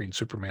big screen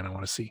Superman I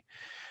want to see.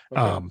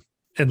 Okay.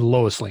 And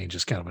Lois Lane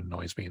just kind of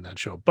annoys me in that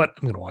show, but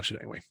I'm going to watch it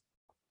anyway.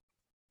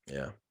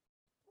 Yeah.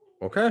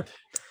 Okay.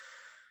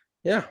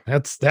 Yeah.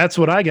 That's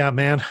what I got,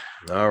 man.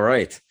 All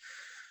right.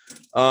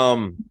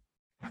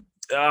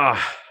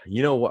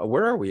 You know what?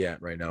 Where are we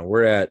at right now?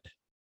 We're at.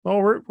 Oh,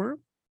 we're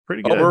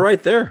pretty good. Oh, we're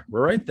right there.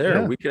 We're right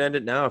there. Yeah. We can end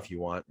it now if you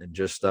want, and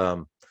just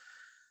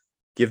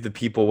give the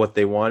people what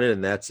they wanted,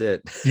 and that's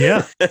it.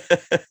 Yeah.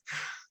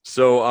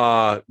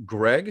 So,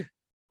 Greg,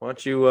 why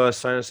don't you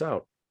sign us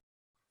out?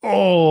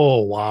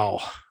 Oh,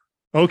 wow.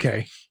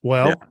 Okay.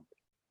 Well, Yeah.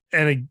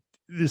 and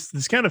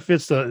this kind of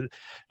fits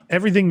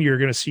everything you're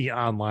going to see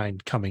online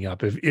coming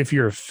up. If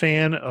you're a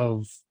fan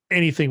of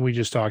anything we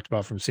just talked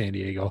about from San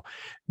Diego,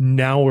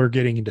 now we're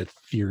getting into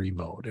theory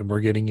mode, and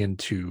we're getting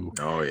into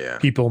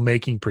people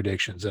making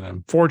predictions. And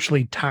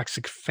unfortunately,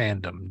 toxic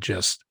fandom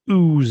just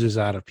oozes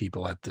out of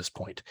people at this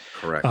point.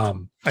 Correct.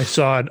 I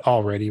saw it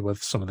already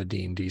with some of the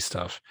D&D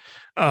stuff.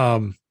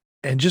 And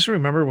just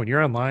remember, when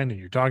you're online and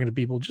you're talking to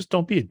people, just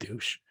don't be a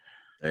douche.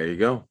 There you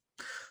go.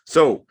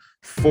 So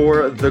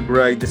for the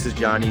Greg, this is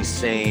Johnny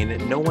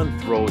saying no one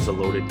throws a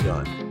loaded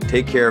gun.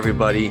 Take care,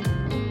 everybody.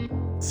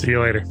 See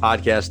you later.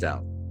 Podcast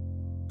out.